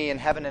unto me in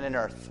heaven and in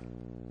earth.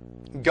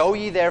 Go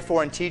ye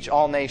therefore and teach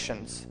all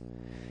nations,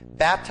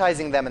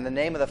 baptizing them in the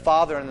name of the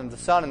Father and of the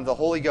Son and of the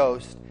Holy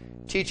Ghost,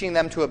 teaching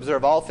them to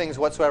observe all things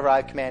whatsoever I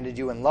have commanded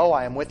you, and lo,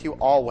 I am with you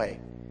always,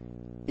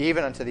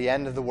 even unto the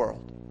end of the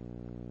world."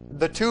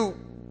 The two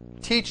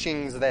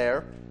teachings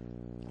there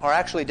are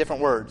actually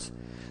different words.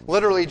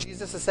 Literally,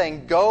 Jesus is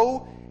saying,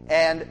 go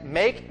and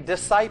make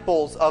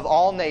disciples of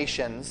all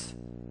nations,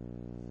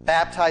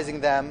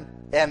 baptizing them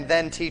and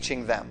then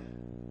teaching them.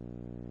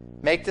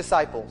 Make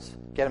disciples.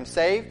 Get them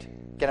saved,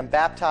 get them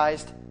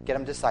baptized, get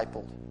them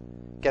discipled.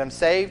 Get them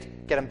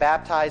saved, get them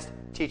baptized,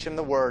 teach them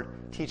the Word,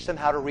 teach them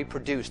how to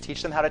reproduce,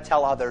 teach them how to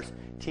tell others,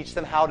 teach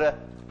them how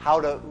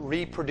to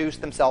reproduce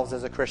themselves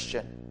as a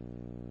Christian.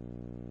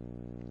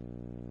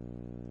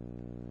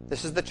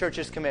 This is the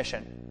church's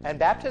commission. And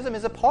baptism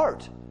is a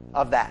part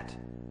of that.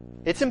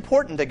 It's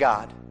important to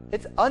God.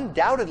 It's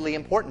undoubtedly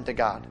important to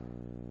God.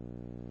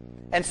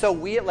 And so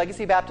we at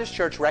Legacy Baptist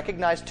Church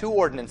recognize two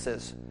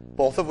ordinances,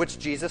 both of which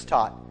Jesus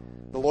taught.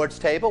 The Lord's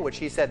table, which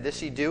he said,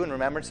 "This ye do in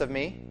remembrance of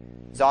me.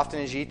 As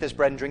often as ye eat this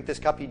bread and drink this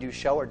cup, ye do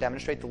show or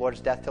demonstrate the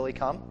Lord's death till he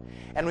come."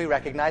 And we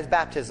recognize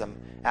baptism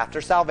after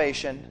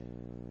salvation,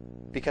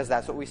 because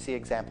that's what we see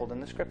exampled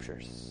in the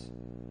Scriptures.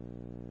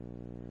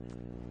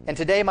 And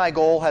today my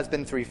goal has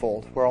been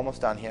threefold. We're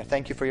almost done here.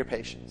 Thank you for your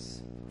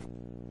patience.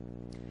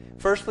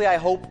 Firstly, I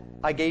hope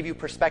I gave you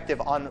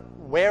perspective on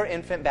where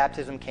infant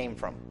baptism came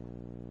from.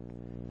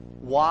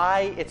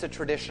 Why it's a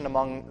tradition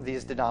among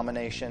these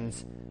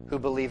denominations who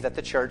believe that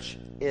the church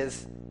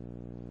is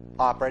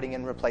operating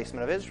in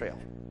replacement of Israel.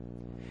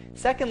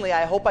 Secondly,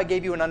 I hope I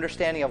gave you an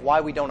understanding of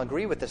why we don't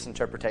agree with this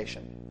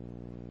interpretation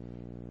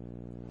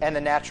and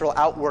the natural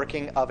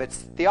outworking of its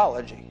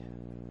theology.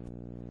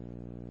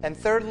 And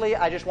thirdly,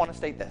 I just want to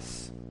state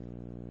this.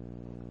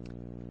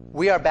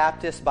 We are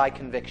Baptists by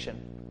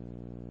conviction.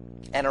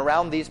 And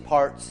around these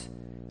parts,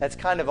 that's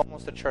kind of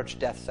almost a church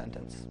death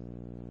sentence.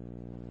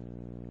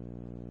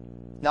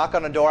 Knock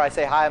on a door, I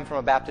say, "Hi, I'm from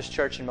a Baptist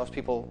church," and most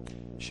people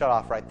shut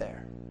off right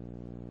there.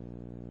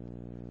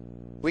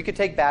 We could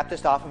take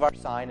Baptist off of our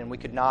sign, and we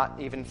could not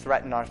even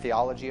threaten our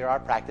theology or our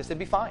practice. It'd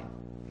be fine.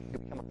 We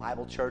could become a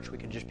Bible church. We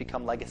could just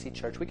become Legacy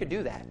Church. We could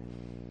do that.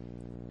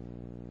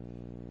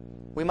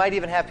 We might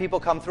even have people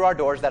come through our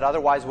doors that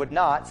otherwise would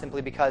not,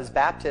 simply because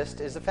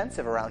Baptist is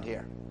offensive around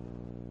here.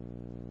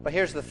 But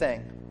here's the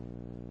thing.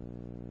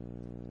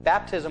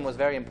 Baptism was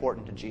very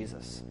important to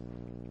Jesus.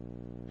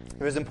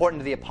 It was important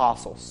to the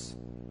apostles.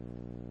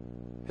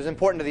 It was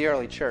important to the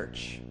early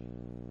church.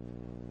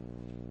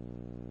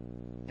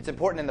 It's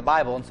important in the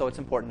Bible, and so it's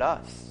important to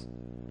us.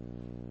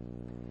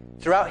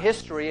 Throughout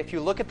history, if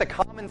you look at the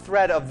common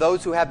thread of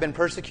those who have been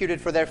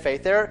persecuted for their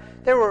faith, there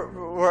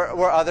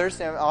were others,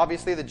 and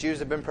obviously the Jews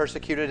have been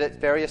persecuted at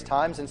various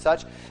times and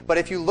such, but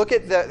if you look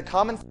at the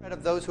common thread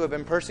of those who have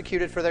been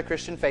persecuted for their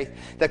Christian faith,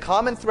 the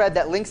common thread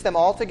that links them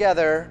all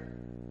together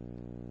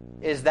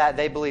is that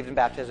they believed in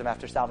baptism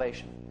after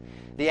salvation.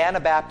 The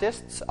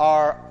Anabaptists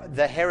are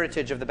the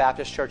heritage of the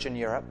Baptist Church in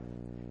Europe.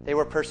 They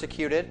were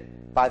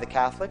persecuted by the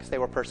Catholics. They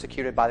were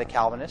persecuted by the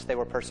Calvinists. They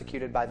were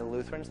persecuted by the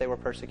Lutherans. They were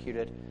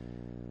persecuted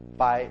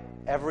by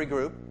every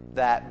group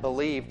that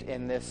believed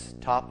in this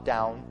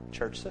top-down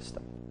church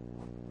system.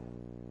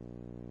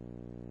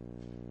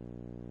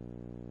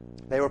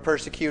 They were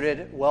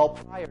persecuted well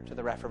prior to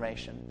the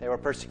Reformation. They were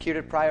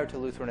persecuted prior to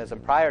Lutheranism,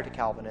 prior to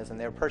Calvinism.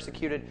 They were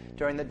persecuted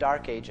during the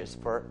Dark Ages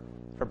for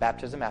for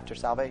baptism after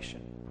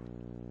salvation.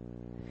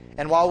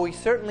 And while we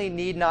certainly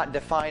need not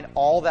define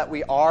all that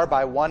we are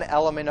by one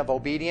element of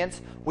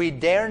obedience, we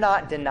dare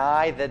not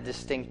deny the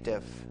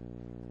distinctive,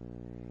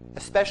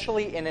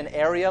 especially in an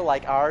area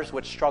like ours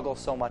which struggles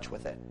so much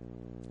with it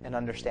and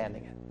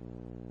understanding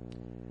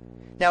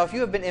it. Now, if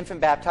you have been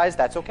infant baptized,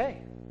 that's okay.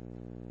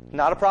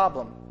 Not a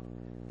problem,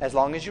 as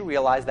long as you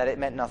realize that it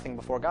meant nothing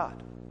before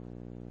God.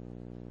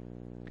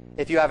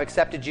 If you have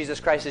accepted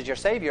Jesus Christ as your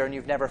Savior and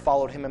you've never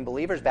followed Him in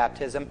believer's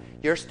baptism,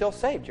 you're still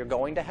saved. You're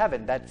going to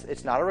heaven.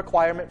 It's not a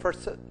requirement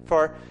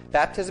for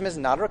baptism is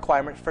not a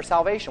requirement for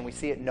salvation. We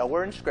see it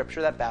nowhere in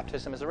Scripture that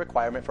baptism is a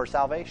requirement for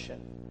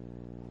salvation.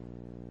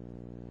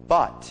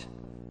 But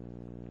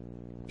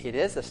it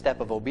is a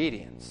step of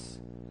obedience,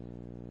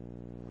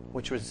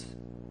 which was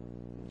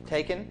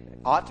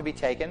ought to be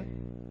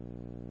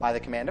taken by the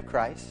command of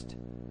Christ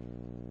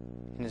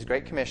in His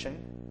Great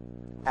Commission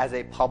as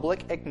a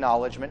public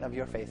acknowledgement of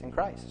your faith in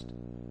Christ.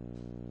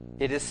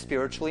 It is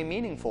spiritually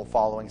meaningful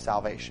following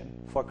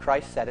salvation, for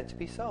Christ said it to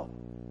be so.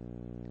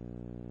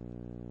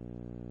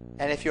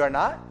 And if you are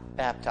not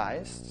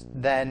baptized,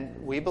 then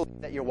we believe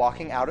that you're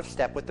walking out of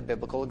step with the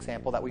biblical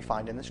example that we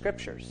find in the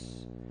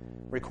Scriptures,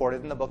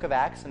 recorded in the book of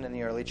Acts and in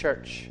the early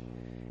church.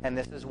 And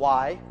this is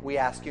why we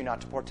ask you not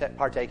to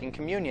partake in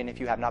communion if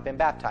you have not been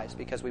baptized,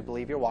 because we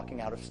believe you're walking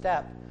out of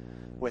step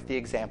with the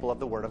example of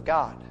the Word of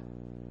God.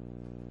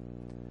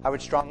 I would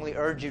strongly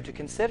urge you to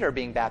consider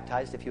being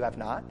baptized if you have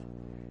not,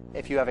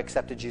 if you have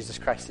accepted Jesus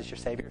Christ as your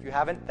Savior. If you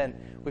haven't, then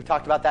we've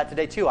talked about that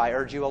today too. I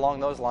urge you along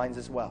those lines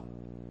as well.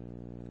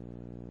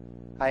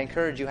 I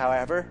encourage you,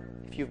 however,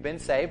 if you've been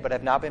saved but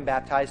have not been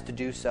baptized, to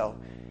do so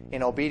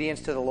in obedience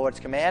to the Lord's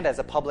command as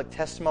a public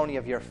testimony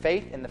of your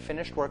faith in the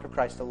finished work of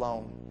Christ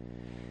alone.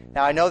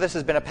 Now, I know this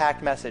has been a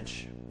packed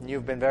message.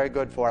 You've been very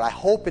good for it. I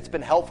hope it's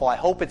been helpful. I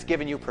hope it's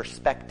given you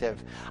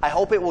perspective. I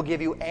hope it will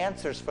give you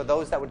answers for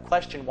those that would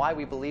question why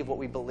we believe what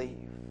we believe.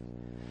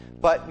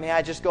 But may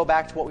I just go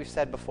back to what we've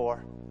said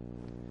before?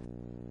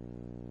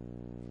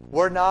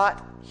 We're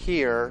not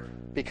here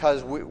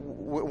because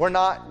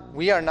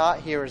we are not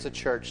here as a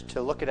church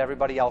to look at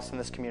everybody else in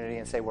this community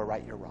and say, we're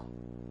right, you're wrong.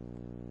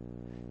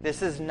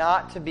 This is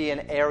not to be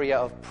an area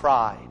of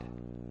pride.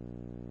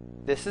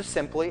 This is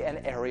simply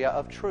an area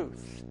of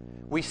truth.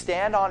 We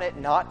stand on it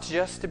not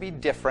just to be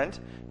different,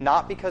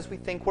 not because we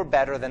think we're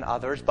better than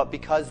others, but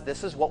because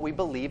this is what we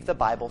believe the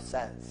Bible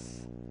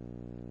says.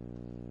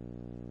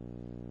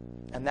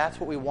 And that's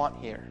what we want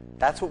here.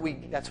 That's what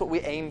we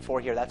aim for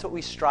here. That's what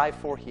we strive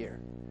for here.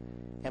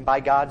 And by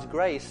God's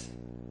grace,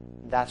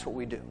 that's what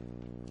we do.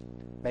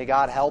 May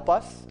God help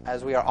us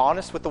as we are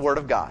honest with the Word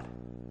of God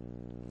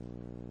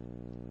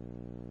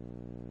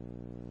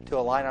to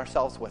align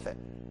ourselves with it,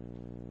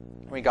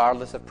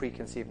 regardless of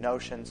preconceived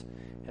notions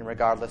and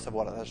regardless of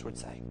what others would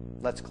say.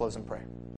 Let's close in prayer.